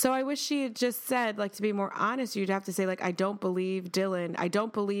 So I wish she had just said, like, to be more honest, you'd have to say, like, I don't believe Dylan. I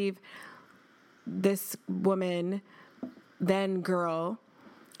don't believe this woman, then girl,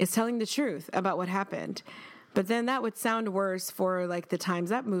 is telling the truth about what happened. But then that would sound worse for, like, the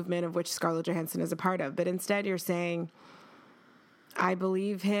Time's Up movement, of which Scarlett Johansson is a part of. But instead you're saying, I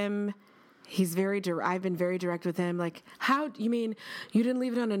believe him. I've been very direct with him. Like, how, you mean you didn't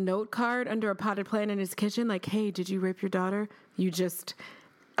leave it on a note card under a potted plant in his kitchen? Like, hey, did you rape your daughter? You just,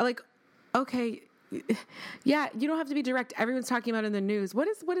 like, okay, yeah, you don't have to be direct. Everyone's talking about it in the news. What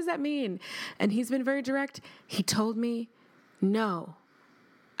does that mean? And he's been very direct. He told me, no,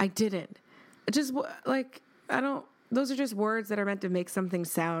 I didn't. Just, like, those are just words that are meant to make something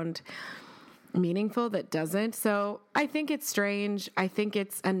sound meaningful that doesn't. So I think it's strange. I think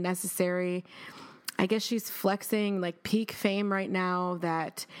it's unnecessary. I guess she's flexing, like, peak fame right now,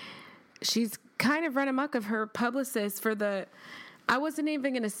 that she's kind of run amok of her publicist I wasn't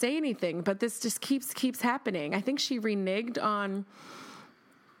even going to say anything, but this just keeps happening. I think she reneged on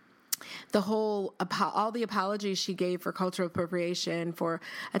the whole, all the apologies she gave for cultural appropriation, for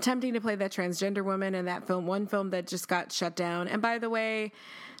attempting to play that transgender woman in that one film that just got shut down. And by the way,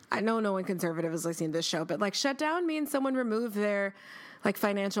 I know no one conservative is listening to this show, but, like, shut down means someone removed their, like,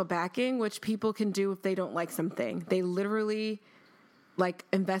 financial backing, which people can do if they don't like something. They literally, like,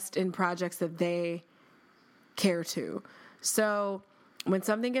 invest in projects that they care to. So when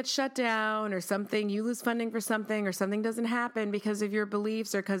something gets shut down or something, you lose funding for something or something doesn't happen because of your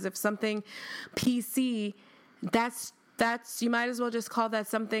beliefs or because of something PC, that's you might as well just call that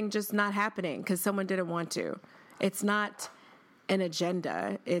something just not happening because someone didn't want to. It's not an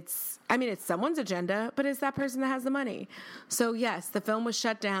agenda. It's someone's agenda, but it's that person that has the money. So yes, the film was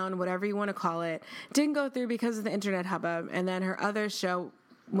shut down, whatever you want to call it. Didn't go through because of the internet hubbub. And then her other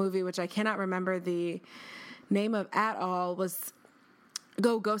movie, which I cannot remember the name of at all, was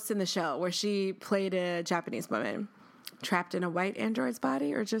Ghost in the Shell, where she played a Japanese woman trapped in a white android's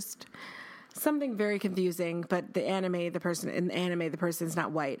body, or just something very confusing. But the person is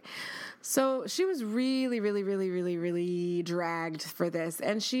not white. So she was really, really, really, really, really dragged for this.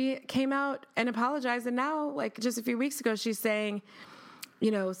 And she came out and apologized. And now, like just a few weeks ago, she's saying,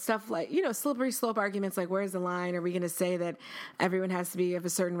 stuff like, slippery slope arguments like, where's the line? Are we going to say that everyone has to be of a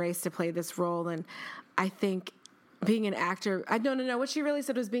certain race to play this role? And I think being an actor, no. What she really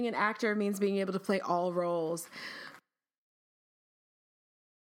said was being an actor means being able to play all roles.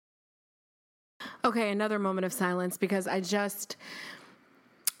 Okay, another moment of silence, because I just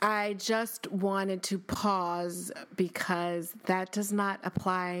wanted to pause, because that does not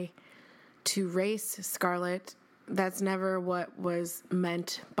apply to race, Scarlett. That's never what was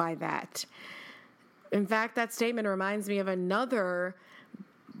meant by that. In fact, that statement reminds me of another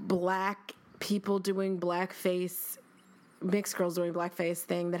black people doing blackface, mixed girls doing blackface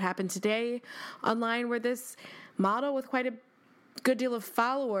thing that happened today online, where this model with quite a good deal of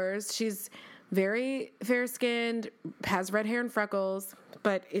followers, she's very fair-skinned, has red hair and freckles,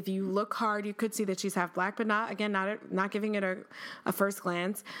 but if you look hard, you could see that she's half black, but not giving it a first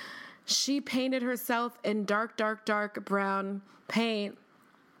glance. She painted herself in dark brown paint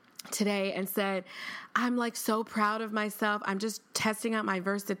today and said, I'm like so proud of myself. I'm just testing out my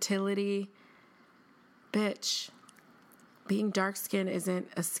versatility. Bitch, being dark-skinned isn't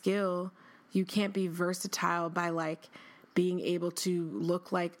a skill. You can't be versatile by like being able to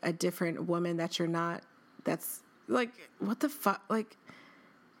look like a different woman that you're not. That's like, what the fuck? Like,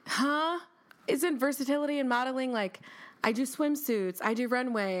 huh? Isn't versatility in modeling like, I do swimsuits, I do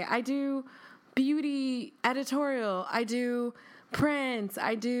runway, I do beauty editorial, I do prints,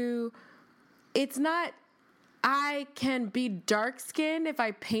 it's not, I can be dark-skinned if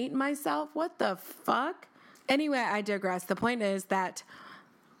I paint myself. What the fuck? Anyway, I digress. The point is that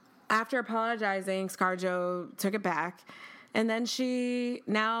after apologizing, ScarJo took it back, and then she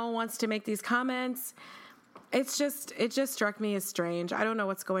now wants to make these comments. It just struck me as strange. I don't know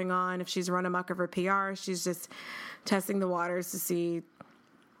what's going on. If she's run amok of her PR, she's just testing the waters to see,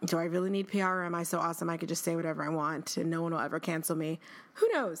 do I really need PR, or am I so awesome I could just say whatever I want and no one will ever cancel me? Who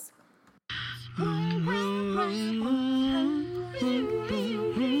knows?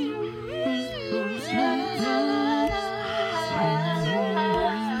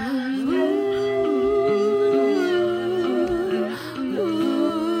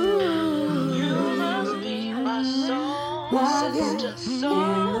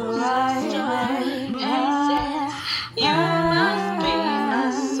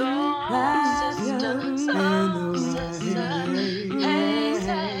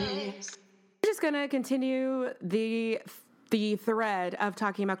 Going to continue the thread of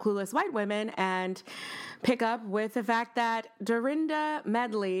talking about clueless white women and pick up with the fact that Dorinda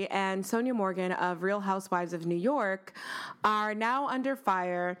Medley and Sonia Morgan of Real Housewives of New York are now under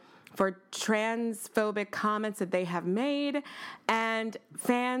fire for transphobic comments that they have made, and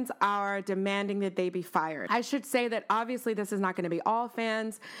fans are demanding that they be fired. I should say that obviously this is not going to be all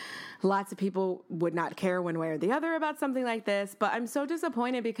fans. Lots of people would not care one way or the other about something like this, but I'm so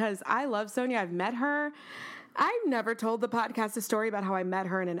disappointed because I love Sonia. I've met her. I've never told the podcast a story about how I met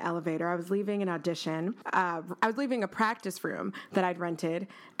her in an elevator. I was leaving an audition. I was leaving a practice room that I'd rented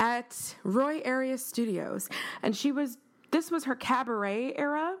at Roy Area Studios, and this was her cabaret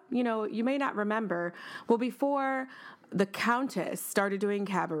era. You may not remember. Well, before the Countess started doing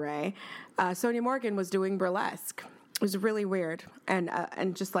cabaret, Sonia Morgan was doing burlesque. It was really weird, and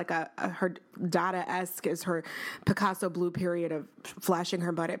just like her Dada-esque is her Picasso blue period of flashing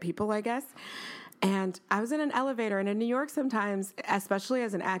her butt at people, I guess. And I was in an elevator, and in New York sometimes, especially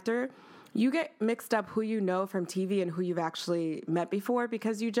as an actor, you get mixed up who you know from TV and who you've actually met before,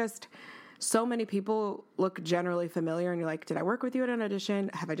 because so many people look generally familiar, and you're like, did I work with you at an audition?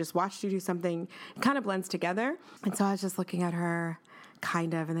 Have I just watched you do something? It kind of blends together. And so I was just looking at her,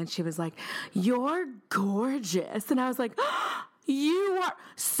 kind of, and then she was like, you're gorgeous. And I was like, you are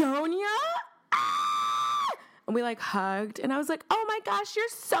Sonia? Ah! And we like hugged, and I was like, oh my gosh, you're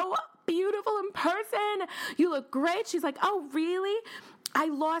so beautiful in person. You look great. She's like, oh, really? I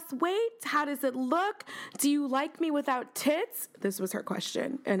lost weight. How does it look? Do you like me without tits? This was her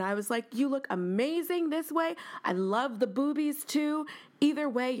question. And I was like, you look amazing this way. I love the boobies too. Either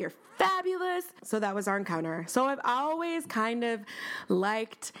way, you're fabulous. So that was our encounter. So I've always kind of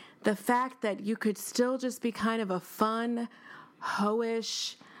liked the fact that you could still just be kind of a fun,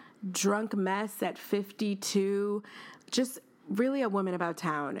 hoish, drunk mess at 52. Just really a woman about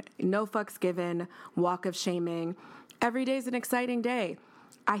town. No fucks given, walk of shaming. Every day is an exciting day.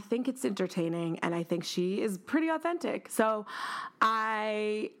 I think it's entertaining, and I think she is pretty authentic. So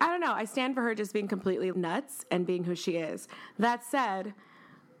I don't know. I stand for her just being completely nuts and being who she is. That said,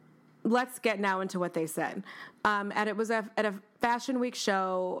 let's get now into what they said. And it was at a Fashion Week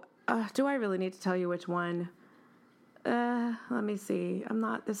show. Do I really need to tell you which one? Let me see.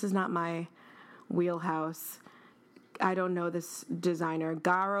 This is not my wheelhouse. I don't know this designer,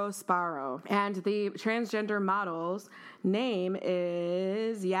 Garo Sparrow. And the transgender model's name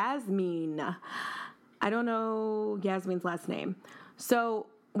is Yasmin. I don't know Yasmin's last name. So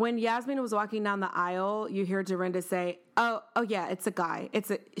when Yasmin was walking down the aisle, you hear Dorinda say, oh yeah, it's a guy.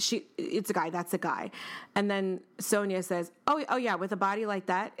 It's a guy. That's a guy. And then Sonia says, oh yeah, with a body like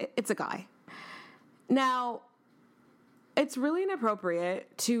that, it's a guy. Now, it's really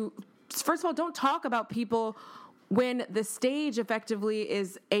inappropriate to, first of all, don't talk about people when the stage effectively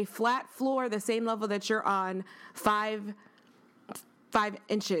is a flat floor, the same level that you're on, 5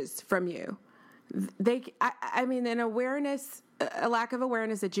 inches from you. I mean, an awareness, a lack of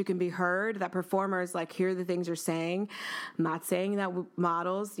awareness that you can be heard, that performers like hear the things you're saying. I'm not saying that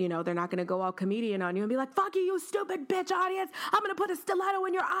models, they're not going to go all comedian on you and be like, fuck you, you stupid bitch audience. I'm going to put a stiletto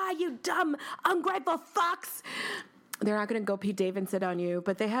in your eye, you dumb, ungrateful fucks. They're not going to go Pete Davidson on you,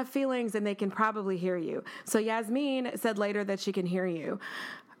 but they have feelings and they can probably hear you. So Yasmin said later that she can hear you.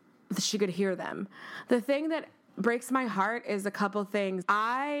 She could hear them. The thing that breaks my heart is a couple things.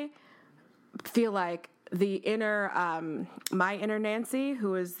 I feel like the inner, my inner Nancy,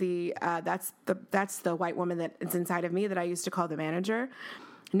 who is that's the white woman that is inside of me that I used to call the manager.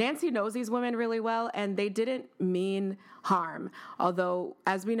 Nancy knows these women really well, and they didn't mean harm. Although,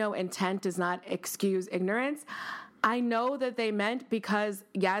 as we know, intent does not excuse ignorance. I know that they meant because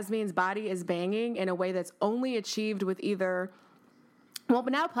Yasmin's body is banging in a way that's only achieved with either, but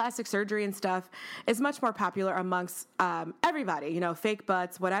now plastic surgery and stuff is much more popular amongst everybody, fake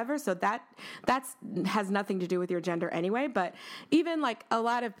butts, whatever. So that's has nothing to do with your gender anyway. But even like a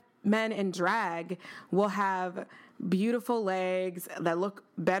lot of men in drag will have beautiful legs that look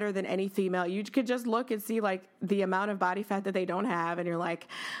better than any female. You could just look and see like the amount of body fat that they don't have. And you're like,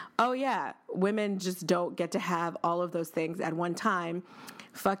 oh yeah, women just don't get to have all of those things at one time.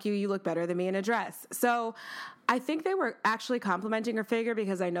 Fuck you, you look better than me in a dress. So I think they were actually complimenting her figure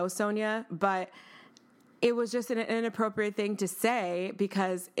because I know Sonia, but it was just an inappropriate thing to say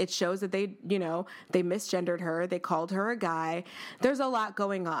because it shows that they misgendered her. They called her a guy. There's a lot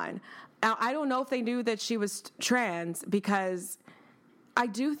going on. Now, I don't know if they knew that she was trans because I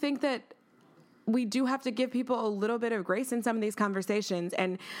do think that we do have to give people a little bit of grace in some of these conversations.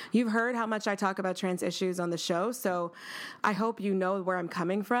 And you've heard how much I talk about trans issues on the show, so I hope you know where I'm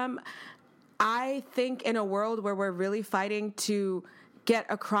coming from. I think in a world where we're really fighting to get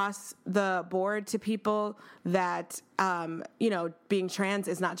across the board to people that, being trans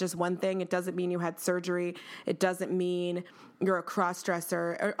is not just one thing. It doesn't mean you had surgery. It doesn't mean you're a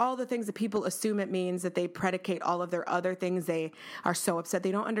cross-dresser, or all the things that people assume it means, that they predicate all of their other things they are so upset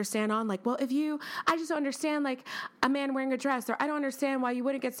they don't understand on. Like, well, I just don't understand, like, a man wearing a dress, or I don't understand why you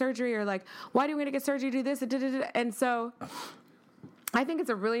wouldn't get surgery, or like, why do we want to get surgery to do this? And so I think it's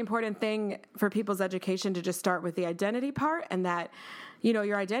a really important thing for people's education to just start with the identity part, and that,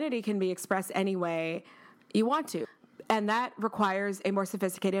 your identity can be expressed any way you want to. And that requires a more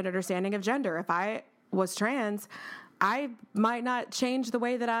sophisticated understanding of gender. If I was trans, I might not change the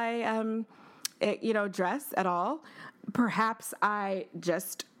way that I, dress at all. Perhaps I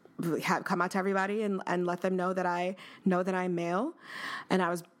just come out to everybody and let them know that I'm male.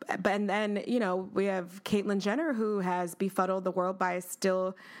 And then, we have Caitlyn Jenner, who has befuddled the world by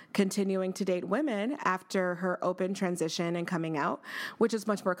still continuing to date women after her open transition and coming out, which is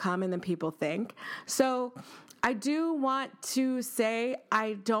much more common than people think. So I do want to say,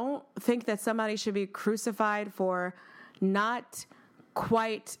 I don't think that somebody should be crucified for not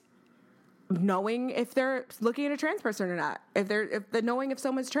quite knowing if they're looking at a trans person or not, if they're knowing if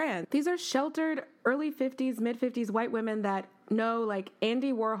someone's trans. These are sheltered early 50s, mid 50s white women that know like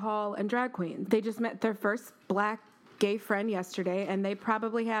Andy Warhol and drag queens. They just met their first black gay friend yesterday, and they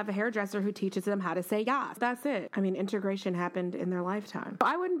probably have a hairdresser who teaches them how to say yas. That's it. I mean, integration happened in their lifetime.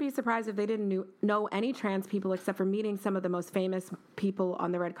 I wouldn't be surprised if they didn't know any trans people except for meeting some of the most famous people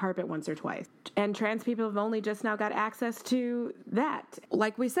on the red carpet once or twice. And trans people have only just now got access to that.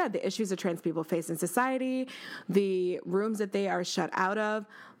 Like we said, the issues that trans people face in society, the rooms that they are shut out of.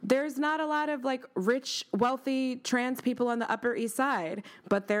 There's not a lot of like rich, wealthy trans people on the Upper East Side,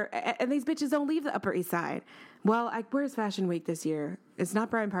 and these bitches don't leave the Upper East Side. Well, where's Fashion Week this year? It's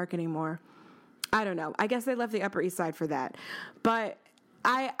not Bryant Park anymore. I don't know. I guess they left the Upper East Side for that. But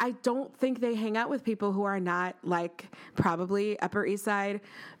I don't think they hang out with people who are not like probably Upper East Side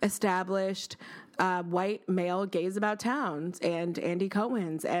established white male gays about towns and Andy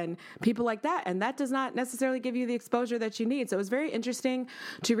Cohen's and people like that. And that does not necessarily give you the exposure that you need. So it was very interesting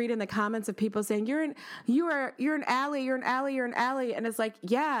to read in the comments of people saying, you're an ally, you're an ally, you're an ally. And it's like,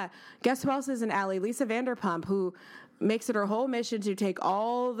 yeah, guess who else is an ally? Lisa Vanderpump, who makes it her whole mission to take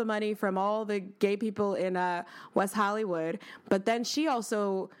all the money from all the gay people in West Hollywood. But then she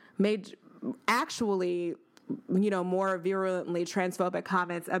also made actually, more virulently transphobic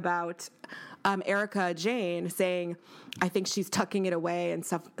comments about Erica Jane, saying, I think she's tucking it away and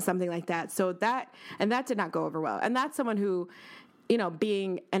stuff, something like that. So that did not go over well. And that's someone who,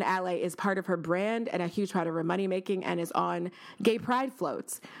 being an ally is part of her brand and a huge part of her money making and is on gay pride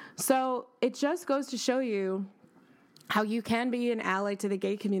floats. So it just goes to show you how you can be an ally to the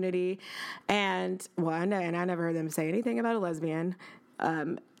gay community. And I never heard them say anything about a lesbian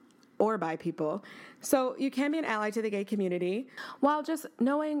or bi people. So you can be an ally to the gay community while just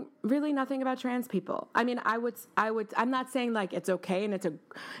knowing really nothing about trans people. I mean, I'm not saying like it's okay and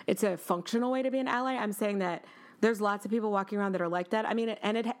it's a functional way to be an ally. I'm saying that there's lots of people walking around that are like that. I mean,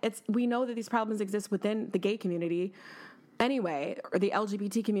 we know that these problems exist within the gay community anyway, or the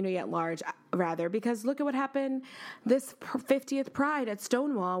LGBT community at large, rather, because look at what happened this 50th Pride at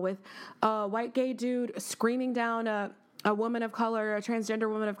Stonewall with a white gay dude screaming down a woman of color, a transgender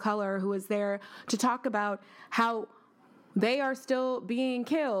woman of color who was there to talk about how they are still being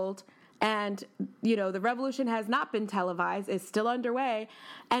killed and, the revolution has not been televised, is still underway,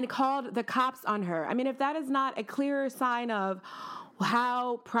 and called the cops on her. I mean, if that is not a clear sign of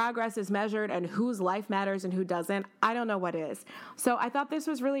how progress is measured and whose life matters and who doesn't, I don't know what is. So I thought this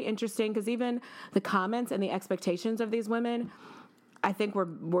was really interesting because even the comments and the expectations of these women, I think were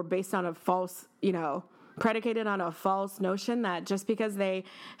based on a false, predicated on a false notion that just because they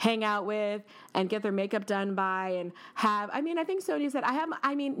hang out with and get their makeup done by and have, I think Sonia said,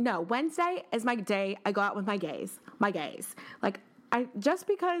 no, Wednesday is my day. I go out with my gays. Like, just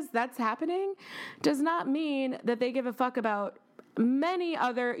because that's happening does not mean that they give a fuck about many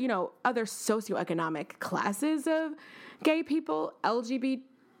other, other socioeconomic classes of gay people,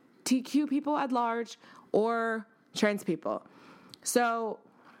 LGBTQ people at large, or trans people. So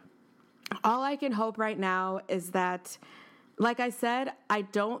all I can hope right now is that, like I said, I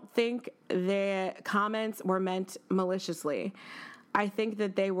don't think the comments were meant maliciously. I think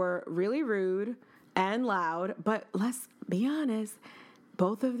that they were really rude and loud, but let's be honest,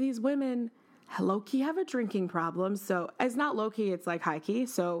 both of these women low-key have a drinking problem. So it's not low-key, it's like high-key.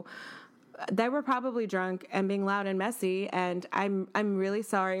 So they were probably drunk and being loud and messy. And I'm really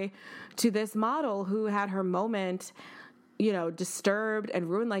sorry to this model who had her moment, disturbed and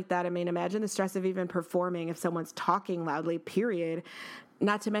ruined like that. I mean, imagine the stress of even performing if someone's talking loudly, period.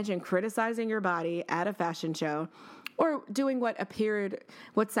 Not to mention criticizing your body at a fashion show or doing what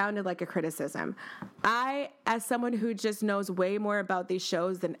sounded like a criticism. I, as someone who just knows way more about these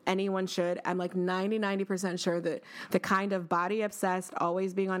shows than anyone should, I'm like 90% sure that the kind of body obsessed,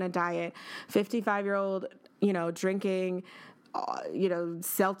 always being on a diet, 55-year-old, drinking,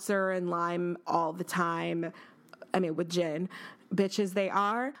 seltzer and lime all the time, with gin, bitches they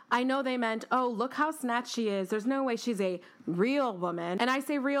are. I know they meant, oh, look how snatched she is. There's no way she's a real woman. And I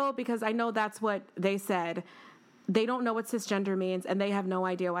say real because I know that's what they said. They don't know what cisgender means, and they have no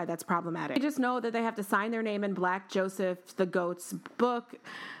idea why that's problematic. They just know that they have to sign their name in Black Joseph the Goat's book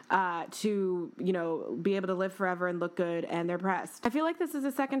to, be able to live forever and look good, and they're pressed. I feel like this is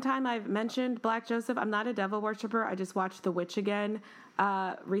the second time I've mentioned Black Joseph. I'm not a devil worshiper. I just watched The Witch again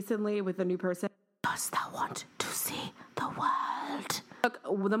recently with a new person. Does thou want to see the world? Look,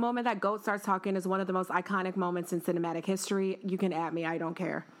 the moment that goat starts talking is one of the most iconic moments in cinematic history. You can at me, I don't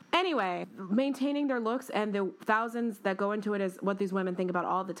care. Anyway, maintaining their looks and the thousands that go into it is what these women think about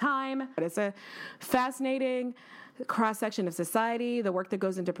all the time. But it's a fascinating cross-section of society, the work that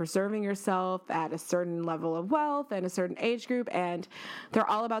goes into preserving yourself at a certain level of wealth and a certain age group, and they're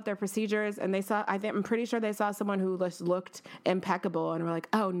all about their procedures. And I'm pretty sure they saw someone who just looked impeccable and were like,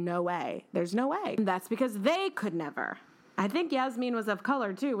 oh, no way. There's no way. And that's because they could never. I think Yasmin was of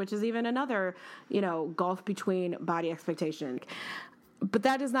color too, which is even another, gulf between body expectation. But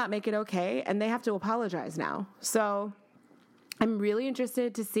that does not make it okay, and they have to apologize now. So I'm really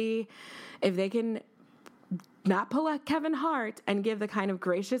interested to see if they can not pull a Kevin Hart and give the kind of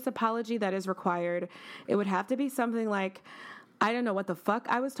gracious apology that is required. It would have to be something like, I don't know what the fuck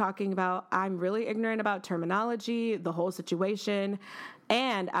I was talking about. I'm really ignorant about terminology, the whole situation,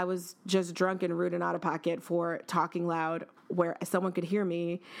 And I was just drunk and rude and out of pocket for talking loud where someone could hear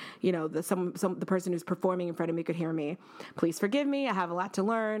me, the person who's performing in front of me could hear me. Please forgive me. I have a lot to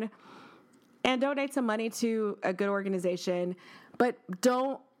learn. And donate some money to a good organization. But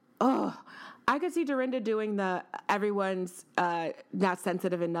I could see Dorinda doing the everyone's not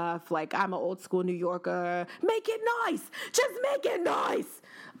sensitive enough, like I'm an old school New Yorker, make it nice, just make it nice.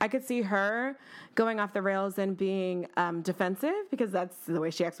 I could see her going off the rails and being defensive because that's the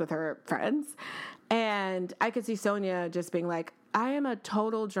way she acts with her friends. And I could see Sonia just being like, I am a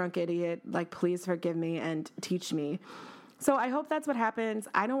total drunk idiot, like please forgive me and teach me. So I hope that's what happens.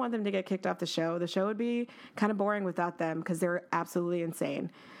 I don't want them to get kicked off the show. The show would be kind of boring without them because they're absolutely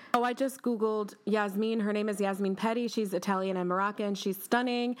insane. Oh, I just Googled Yasmin. Her name is Yasmin Petty. She's Italian and Moroccan. She's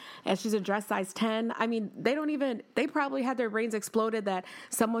stunning, and she's a dress size 10. I mean, they probably had their brains exploded that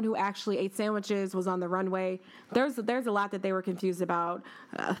someone who actually ate sandwiches was on the runway. There's a lot that they were confused about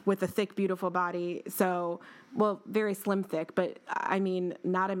with a thick, beautiful body. So, well, very slim thick, but I mean,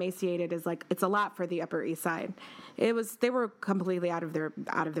 not emaciated is like, it's a lot for the Upper East Side. They were completely out of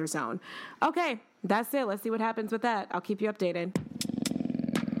their zone. Okay, that's it. Let's see what happens with that. I'll keep you updated.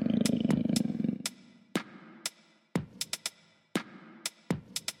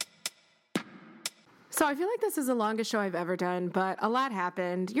 So I feel like this is the longest show I've ever done, but a lot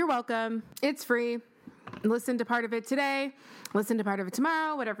happened. You're welcome. It's free. Listen to part of it today. Listen to part of it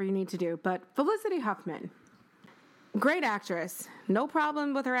tomorrow, whatever you need to do. But Felicity Huffman, great actress. No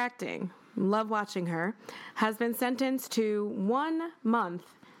problem with her acting. Love watching her. Has been sentenced to 1 month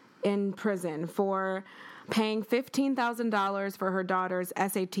in prison for paying $15,000 for her daughter's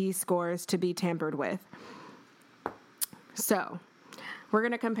SAT scores to be tampered with. So we're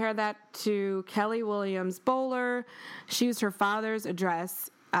going to compare that to Kelly Williams Bowler. She used her father's address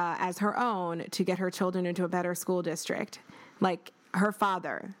as her own to get her children into a better school district. Like her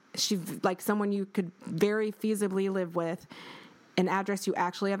father, like someone you could very feasibly live with, an address you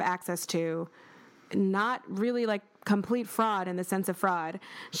actually have access to, not really like complete fraud in the sense of fraud.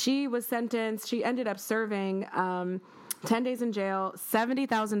 She was sentenced. She ended up serving 10 days in jail,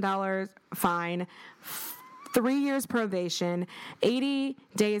 $70,000 fine, 3 years probation, 80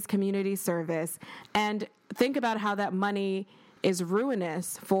 days community service, and think about how that money is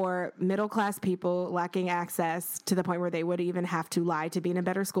ruinous for middle-class people lacking access to the point where they would even have to lie to be in a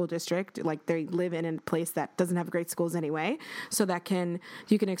better school district. Like they live in a place that doesn't have great schools anyway, so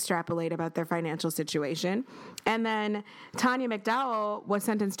you can extrapolate about their financial situation. And then Tanya McDowell was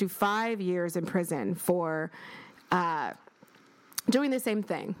sentenced to 5 years in prison for doing the same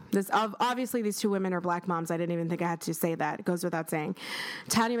thing. Obviously, these two women are black moms. I didn't even think I had to say that. It goes without saying.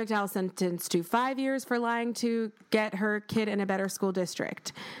 Tanya McDowell sentenced to 5 years for lying to get her kid in a better school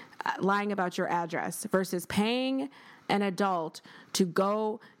district, lying about your address, versus paying an adult to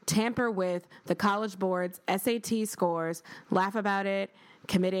go tamper with the college board's SAT scores, laugh about it,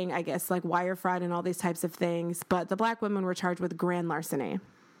 committing, I guess, like wire fraud and all these types of things. But the black women were charged with grand larceny.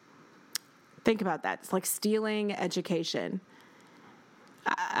 Think about that. It's like stealing education.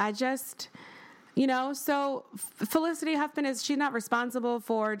 I just, so Felicity Huffman she's not responsible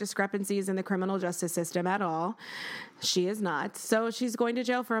for discrepancies in the criminal justice system at all. She is not. So she's going to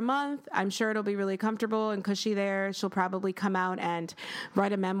jail for a month. I'm sure it'll be really comfortable and cushy there. She'll probably come out and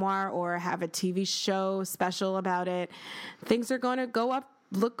write a memoir or have a TV show special about it. Things are going to go up.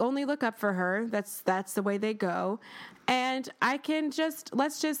 Look up for her. That's the way they go. And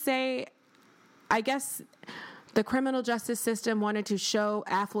let's just say, I guess the criminal justice system wanted to show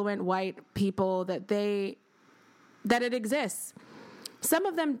affluent white people that it exists. Some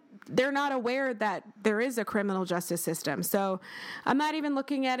of them, they're not aware that there is a criminal justice system. So I'm not even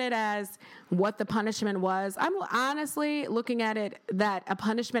looking at it as what the punishment was. I'm honestly looking at it that a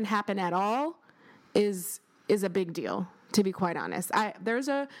punishment happen at all is a big deal, to be quite honest. There is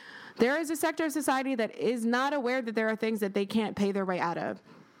a sector of society that is not aware that there are things that they can't pay their way out of.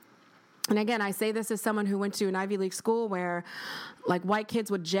 And again, I say this as someone who went to an Ivy League school where like white kids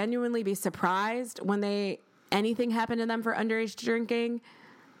would genuinely be surprised when anything happened to them for underage drinking,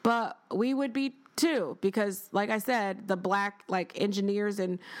 but we would be too, because like I said, the black like engineers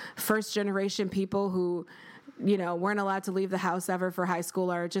and first generation people who, weren't allowed to leave the house ever for high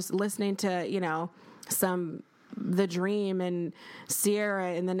school are just listening to, The Dream and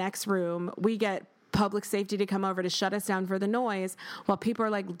Sierra in the next room. We get public safety to come over to shut us down for the noise while people are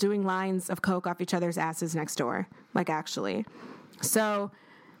like doing lines of coke off each other's asses next door, like actually. So,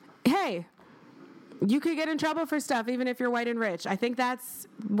 hey, you could get in trouble for stuff even if you're white and rich. I think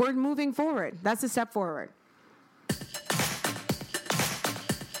we're moving forward. That's a step forward.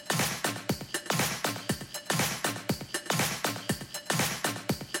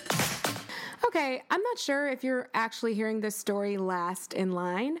 Okay, I'm not sure if you're actually hearing this story last in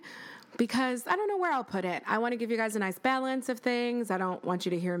line because I don't know where I'll put it. I want to give you guys a nice balance of things. I don't want you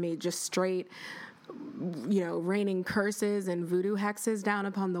to hear me just straight, raining curses and voodoo hexes down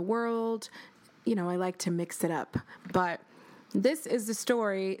upon the world. I like to mix it up. But this is the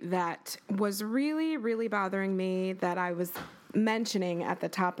story that was really, really bothering me that I was mentioning at the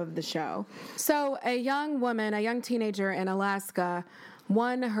top of the show. So a young teenager in Alaska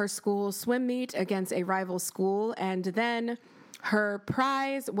won her school swim meet against a rival school, and then her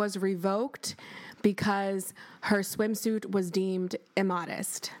prize was revoked because her swimsuit was deemed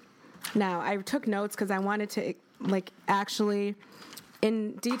immodest. Now, I took notes because I wanted to actually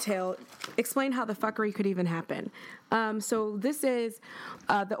in detail explain how the fuckery could even happen. So this is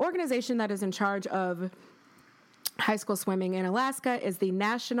the organization that is in charge of high school swimming in Alaska is the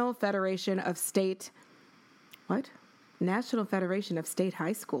National Federation of State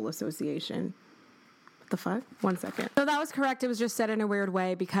High School Association. What the fuck? 1 second. So that was correct. It was just said in a weird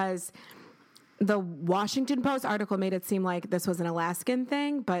way because the Washington Post article made it seem like this was an Alaskan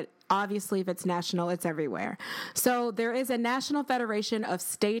thing, but obviously if it's national, it's everywhere. So there is a National Federation of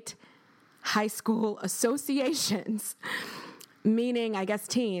State High School Associations, meaning, I guess,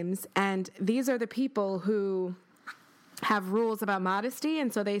 teams, and these are the people who have rules about modesty,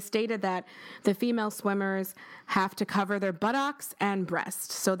 and so they stated that the female swimmers have to cover their buttocks and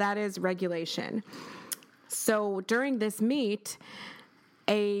breasts. So that is regulation. So during this meet,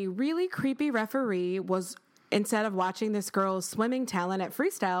 a really creepy referee was, instead of watching this girl's swimming talent at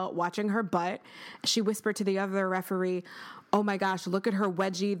freestyle, watching her butt, she whispered to the other referee, "Oh my gosh, look at her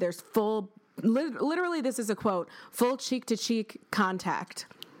wedgie. There's literally this is a quote, full cheek-to-cheek contact."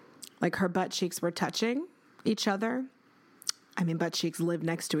 Like her butt cheeks were touching each other. I mean, butt cheeks live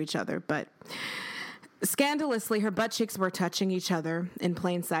next to each other, but scandalously, her butt cheeks were touching each other in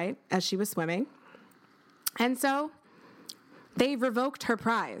plain sight as she was swimming. And so they revoked her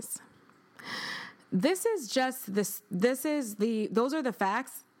prize. Those are the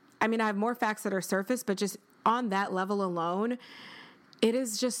facts. I mean, I have more facts that are surface, but just on that level alone, it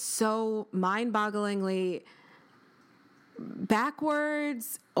is just so mind-bogglingly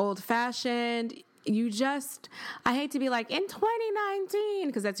backwards, old-fashioned. I hate to be like, in 2019,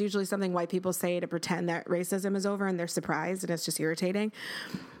 because that's usually something white people say to pretend that racism is over and they're surprised and it's just irritating.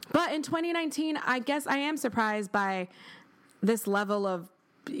 But in 2019, I guess I am surprised by this level of,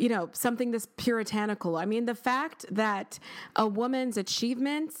 something this puritanical. I mean, the fact that a woman's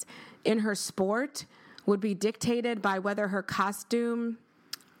achievements in her sport would be dictated by whether her costume,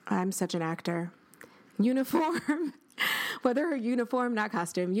 I'm such an actor, uniform, whether her uniform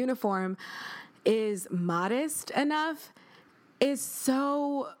is modest enough is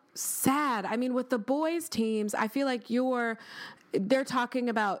so sad. I mean, with the boys' teams, I feel like they're talking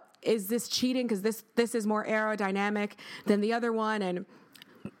about, is this cheating because this is more aerodynamic than the other one? And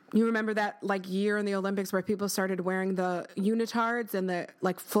you remember that year in the Olympics where people started wearing the unitards and the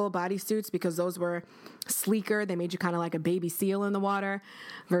full body suits because those were sleeker. They made you kind of like a baby seal in the water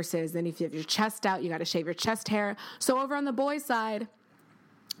versus then if you have your chest out, you got to shave your chest hair. So over on the boys' side,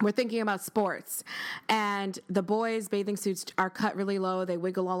 we're thinking about sports, and the boys' bathing suits are cut really low. They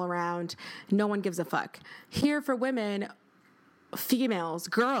wiggle all around. No one gives a fuck. Here for women, females,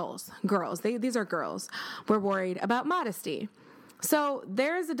 girls, these are girls. We're worried about modesty. So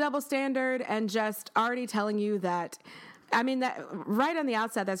there's a double standard and just already telling you that, that right on the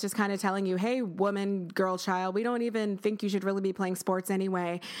outset, that's just kind of telling you, hey, woman, girl, child, we don't even think you should really be playing sports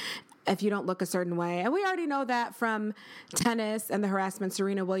anyway if you don't look a certain way. And we already know that from tennis and the harassment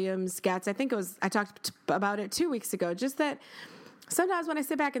Serena Williams gets. I talked about it 2 weeks ago, just that sometimes when I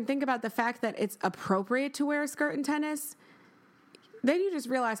sit back and think about the fact that it's appropriate to wear a skirt in tennis, then you just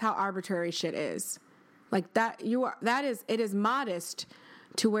realize how arbitrary shit is. It is modest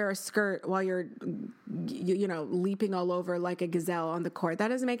to wear a skirt while you're, leaping all over like a gazelle on the court. That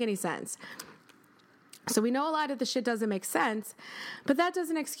doesn't make any sense. So we know a lot of the shit doesn't make sense, but that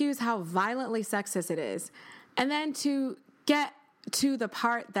doesn't excuse how violently sexist it is. And then to get to the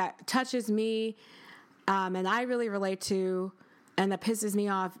part that touches me, and I really relate to, and that pisses me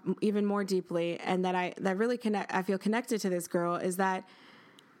off even more deeply, and I feel connected to this girl, is that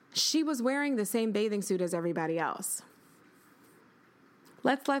she was wearing the same bathing suit as everybody else.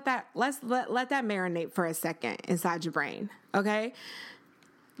 Let's let that marinate for a second inside your brain, okay?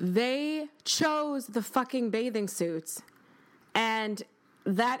 They chose the fucking bathing suits, and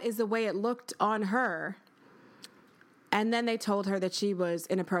that is the way it looked on her. And then they told her that she was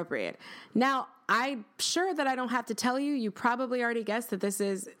inappropriate. Now, I'm sure that I don't have to tell you. You probably already guessed that this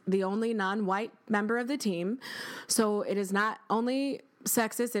is the only non-white member of the team. So it is not only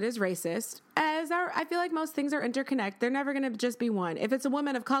sexist, it is racist. I feel like most things are interconnected. They're never going to just be one. If it's a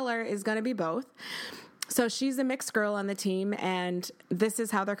woman of color, it's going to be both. So she's a mixed girl on the team, and this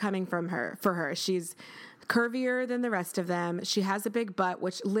is how they're coming for her. She's curvier than the rest of them. She has a big butt,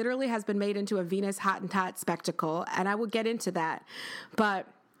 which literally has been made into a Venus Hottentot spectacle, and I will get into that. But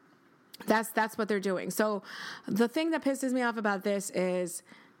that's what they're doing. So the thing that pisses me off about this is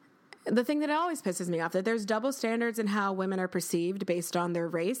the thing that always pisses me off, that there's double standards in how women are perceived based on their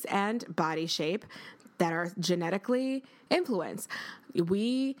race and body shape that are genetically influenced.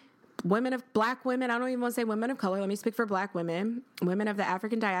 Black women, I don't even want to say women of color, let me speak for black women of the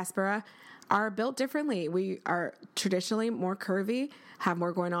African diaspora are built differently. We are traditionally more curvy, have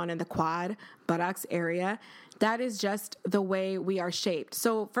more going on in the quad, buttocks area. That is just the way we are shaped.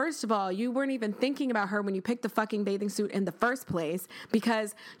 So first of all, you weren't even thinking about her when you picked the fucking bathing suit in the first place,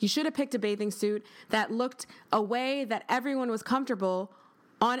 because you should have picked a bathing suit that looked a way that everyone was comfortable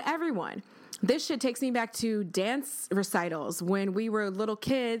on everyone. This shit takes me back to dance recitals when we were little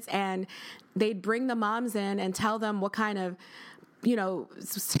kids and they'd bring the moms in and tell them what kind of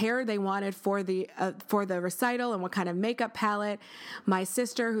hair they wanted for the recital and what kind of makeup palette. My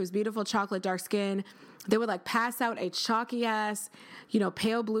sister, who's beautiful chocolate dark skin, they would like pass out a chalky ass,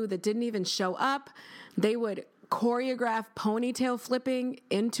 pale blue that didn't even show up. They would choreograph ponytail flipping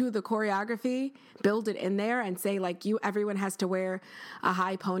into the choreography, build it in there and say like, everyone has to wear a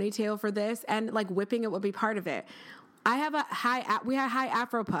high ponytail for this, and like whipping it would be part of it. We had high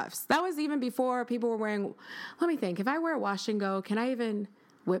Afro puffs. That was even before people were wearing, let me think, if I wear a wash and go, can I even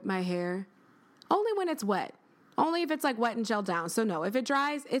whip my hair? Only when it's wet. Only if it's like wet and gel down. So no, if it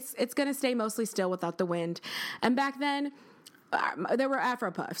dries, it's going to stay mostly still without the wind. And back then, there were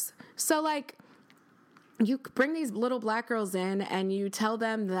Afro puffs. So like, you bring these little black girls in and you tell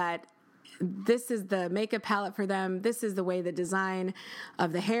them that this is the makeup palette for them. This is the way the design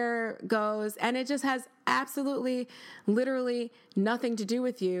of the hair goes. And it just has absolutely, literally nothing to do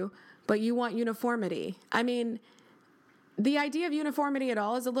with you, but you want uniformity. I mean, the idea of uniformity at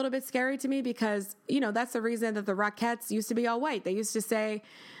all is a little bit scary to me because, that's the reason that the Rockettes used to be all white. They used to say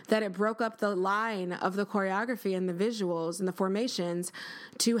that it broke up the line of the choreography and the visuals and the formations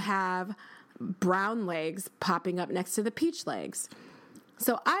to have brown legs popping up next to the peach legs.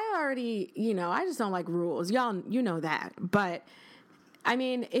 So I already, I just don't like rules. Y'all, you know that. But I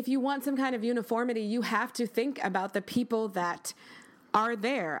mean, if you want some kind of uniformity, you have to think about the people that are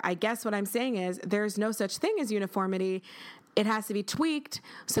there. I guess what I'm saying is there's no such thing as uniformity. It has to be tweaked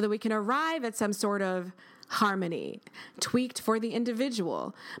so that we can arrive at some sort of harmony, tweaked for the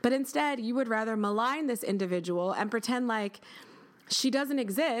individual. But instead, you would rather malign this individual and pretend like she doesn't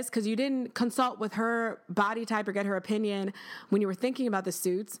exist because you didn't consult with her body type or get her opinion when you were thinking about the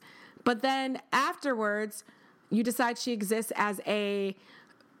suits. But then afterwards, you decide she exists as a,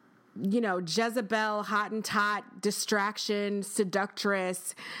 Jezebel, Hottentot, distraction,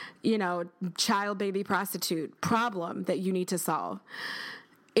 seductress, child baby prostitute problem that you need to solve.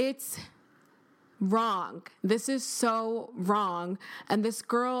 It's wrong. This is so wrong. And this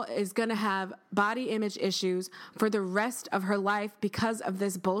girl is going to have body image issues for the rest of her life because of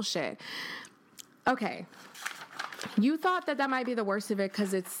this bullshit. Okay. You thought that might be the worst of it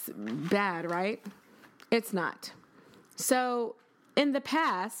because it's bad, right? It's not. So in the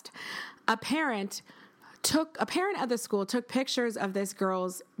past, a parent of the school took pictures of this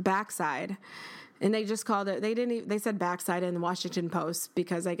girl's backside. And they just called it, they said backside in the Washington Post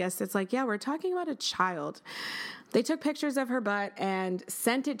because I guess it's like, yeah, we're talking about a child. They took pictures of her butt and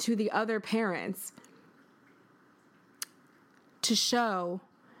sent it to the other parents to show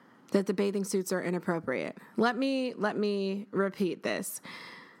that the bathing suits are inappropriate. Let me repeat this.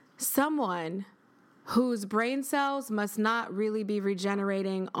 Someone whose brain cells must not really be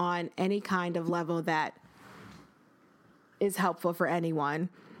regenerating on any kind of level that is helpful for anyone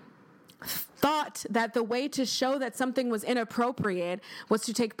thought that the way to show that something was inappropriate was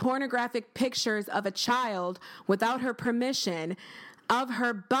to take pornographic pictures of a child without her permission of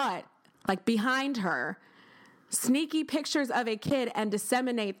her butt, like behind her, sneaky pictures of a kid and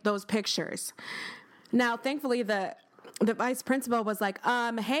disseminate those pictures. Now, thankfully, the vice principal was like,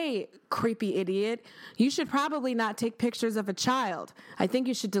 hey, creepy idiot, you should probably not take pictures of a child. I think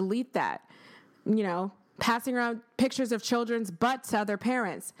you should delete that. Passing around pictures of children's butts to other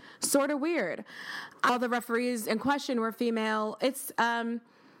parents. Sort of weird. All the referees in question were female. It's, I'm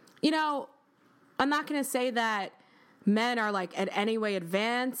not going to say that men are like in any way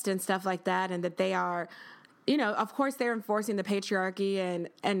advanced and stuff like that and that they are, of course they're enforcing the patriarchy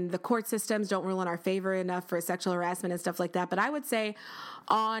and the court systems don't rule in our favor enough for sexual harassment and stuff like that. But I would say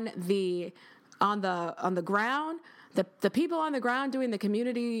on the ground, the people on the ground doing the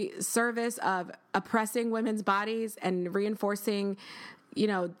community service of oppressing women's bodies and reinforcing,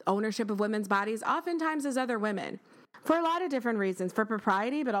 ownership of women's bodies oftentimes is other women. For a lot of different reasons, for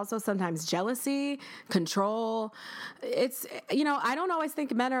propriety, but also sometimes jealousy, control. It's, I don't always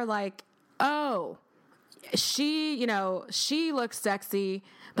think men are like, oh, she looks sexy,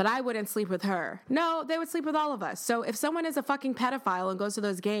 but I wouldn't sleep with her. No, they would sleep with all of us. So if someone is a fucking pedophile and goes to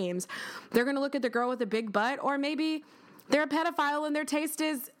those games, they're going to look at the girl with a big butt, or maybe they're a pedophile and their taste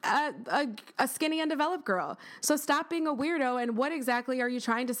is a skinny, undeveloped girl. So stop being a weirdo, and what exactly are you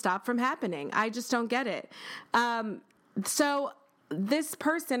trying to stop from happening? I just don't get it. So this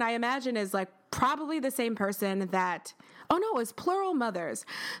person, I imagine, is like probably the same person that, oh no, it's plural mothers.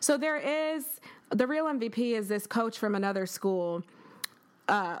 So there is, the real MVP is this coach from another school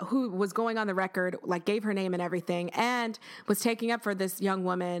who was going on the record, like gave her name and everything, and was taking up for this young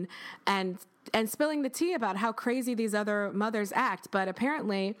woman and spilling the tea about how crazy these other mothers act. But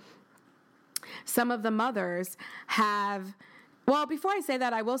apparently some of the mothers have, well, before I say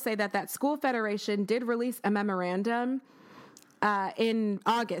that, I will say that school federation did release a memorandum in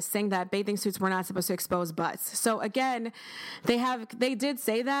August saying that bathing suits were not supposed to expose butts. So again, they did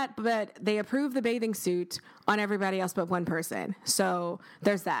say that, but they approved the bathing suit on everybody else but one person. So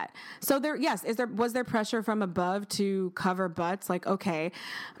there's that. So was there pressure from above to cover butts? Like, okay.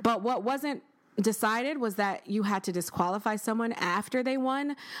 But what wasn't decided was that you had to disqualify someone after they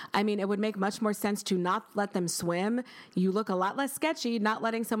won. I mean, it would make much more sense to not let them swim. You look a lot less sketchy not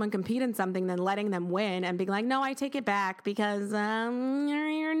letting someone compete in something than letting them win and being like, no, I take it back because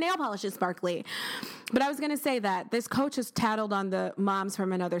your nail polish is sparkly. But I was going to say that this coach has tattled on the moms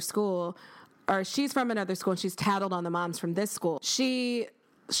from another school, or she's from another school, and she's tattled on the moms from this school. She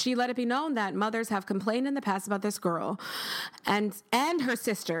let it be known that mothers have complained in the past about this girl and her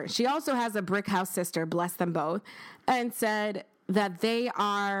sister. She also has a brick house sister, bless them both, and said that they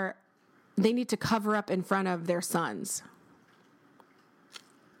need to cover up in front of their sons.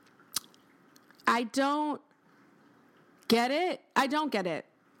 I don't get it.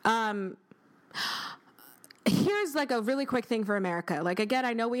 Here's like a really quick thing for America. Like, again,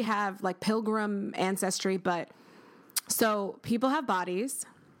 I know we have like pilgrim ancestry, but so people have bodies.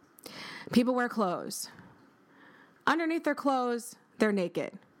 People wear clothes. Underneath their clothes, they're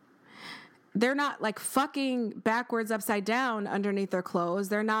naked. They're not like fucking backwards, upside down underneath their clothes.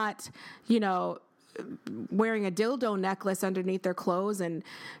 They're not, wearing a dildo necklace underneath their clothes, and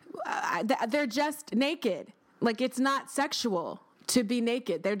they're just naked. Like, it's not sexual to be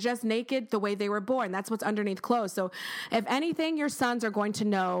naked. They're just naked the way they were born. That's what's underneath clothes. So if anything, your sons are going to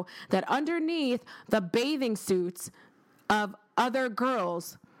know that underneath the bathing suits of other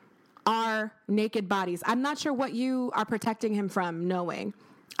girls are naked bodies. I'm not sure what you are protecting him from knowing.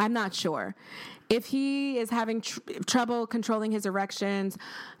 I'm not sure. If he is having trouble controlling his erections,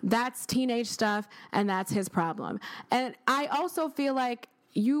 that's teenage stuff, and that's his problem. And I also feel like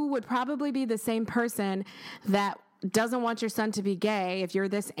you would probably be the same person that doesn't want your son to be gay if you're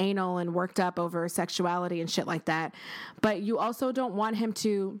this anal and worked up over sexuality and shit like that. But you also don't want him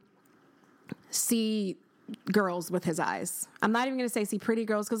to see girls with his eyes. I'm not even going to say see pretty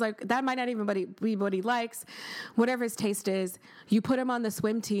girls, because like that might not even be what he likes. Whatever his taste is, you put him on the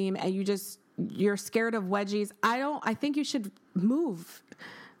swim team and you're scared of wedgies. I think you should move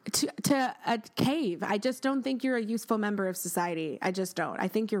to a cave. I just don't think you're a useful member of society. I just don't. I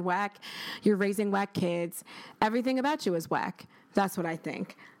think you're whack. You're raising whack kids. Everything about you is whack. That's what I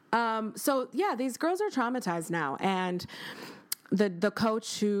think. So yeah, these girls are traumatized now, and the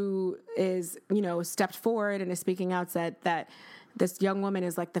coach who is, stepped forward and is speaking out said that this young woman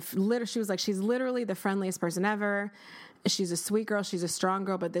is like she was like, she's literally the friendliest person ever. She's a sweet girl. She's a strong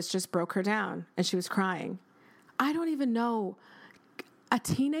girl, but this just broke her down, and she was crying. I don't even know. A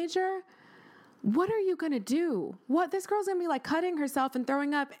teenager? What are you going to do? This girl's going to be like cutting herself and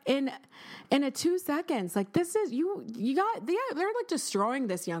throwing up in a 2 seconds. Like, this is, they're like destroying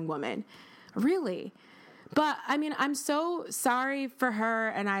this young woman. Really. But I mean, I'm so sorry for her,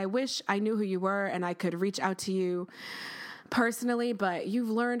 and I wish I knew who you were and I could reach out to you personally, but you've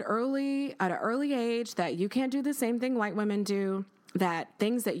learned at an early age that you can't do the same thing white women do, that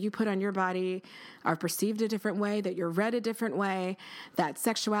things that you put on your body are perceived a different way, that you're read a different way, that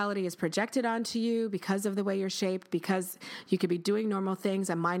sexuality is projected onto you because of the way you're shaped, because you could be doing normal things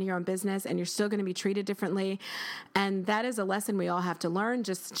and minding your own business and you're still going to be treated differently. And that is a lesson we all have to learn,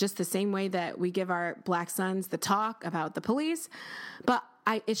 just the same way that we give our black sons the talk about the police. But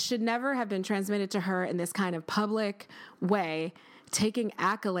it should never have been transmitted to her in this kind of public way, taking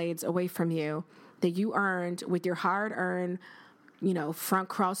accolades away from you that you earned with your hard-earned front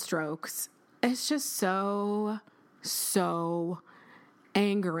cross strokes. It's just so so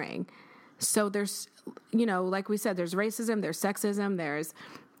angering. So there's, like we said, there's racism, there's sexism, there's,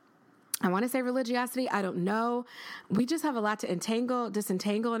 I want to say religiosity. I don't know. We just have a lot to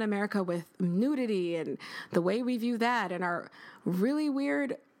disentangle in America with nudity and the way we view that, and our really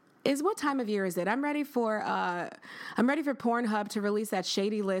weird is, what time of year is it? I'm ready for Pornhub to release that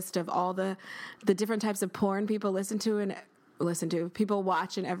shady list of all the different types of porn people people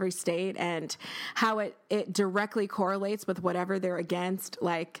watch in every state, and how it directly correlates with whatever they're against.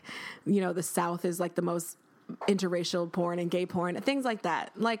 Like, the South is like the most interracial porn and gay porn, things like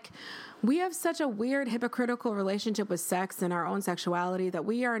that. Like, we have such a weird hypocritical relationship with sex and our own sexuality that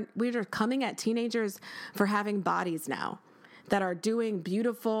we're coming at teenagers for having bodies now that are doing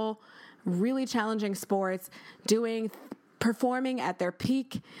beautiful, really challenging sports, performing at their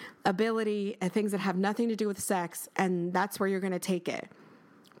peak ability and things that have nothing to do with sex, and that's where you're going to take it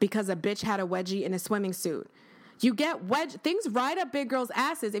because a bitch had a wedgie in a swimming suit. You get things right up big girls'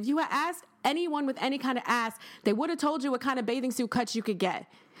 asses. If you had asked anyone with any kind of ass, they would have told you what kind of bathing suit cuts you could get.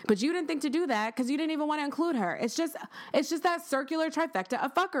 But you didn't think to do that because you didn't even want to include her. It's just that circular trifecta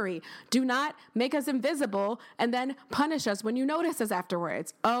of fuckery. Do not make us invisible and then punish us when you notice us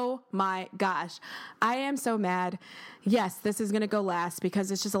afterwards. Oh my gosh. I am so mad. Yes, this is going to go last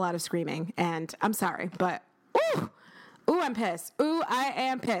because it's just a lot of screaming. And I'm sorry, but ooh, I'm pissed. Ooh, I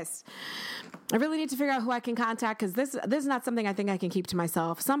am pissed. I really need to figure out who I can contact because this is not something I think I can keep to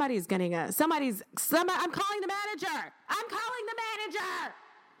myself. I'm calling the manager. I'm calling the manager.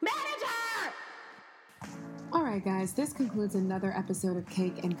 All right, guys, this concludes another episode of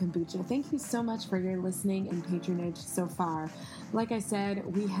Cake and Kombucha. Thank you so much for your listening and patronage so far. Like I said,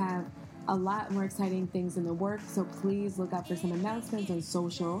 we have a lot more exciting things in the works, so please look out for some announcements on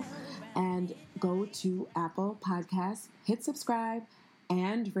social and go to Apple Podcasts, hit subscribe,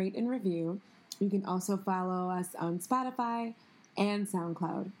 and rate and review. You can also follow us on Spotify and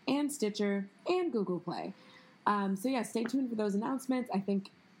SoundCloud and Stitcher and Google Play. Stay tuned for those announcements. I think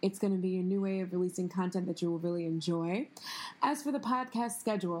it's going to be a new way of releasing content that you will really enjoy. As for the podcast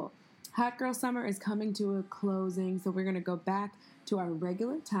schedule, Hot Girl Summer is coming to a closing, so we're going to go back to our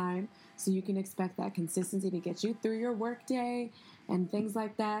regular time, so you can expect that consistency to get you through your workday and things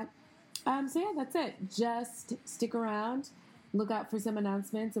like that. That's it. Just stick around, look out for some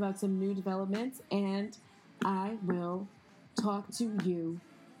announcements about some new developments, and I will talk to you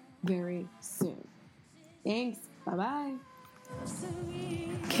very soon. Thanks. Bye-bye.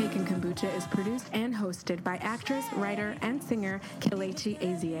 Cake and Kombucha is produced and hosted by actress, writer, and singer Kelechi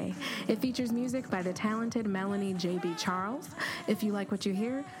Ezie. It features music by the talented Melanie J.B. Charles. If you like what you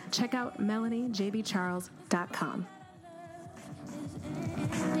hear, check out melaniejbcharles.com.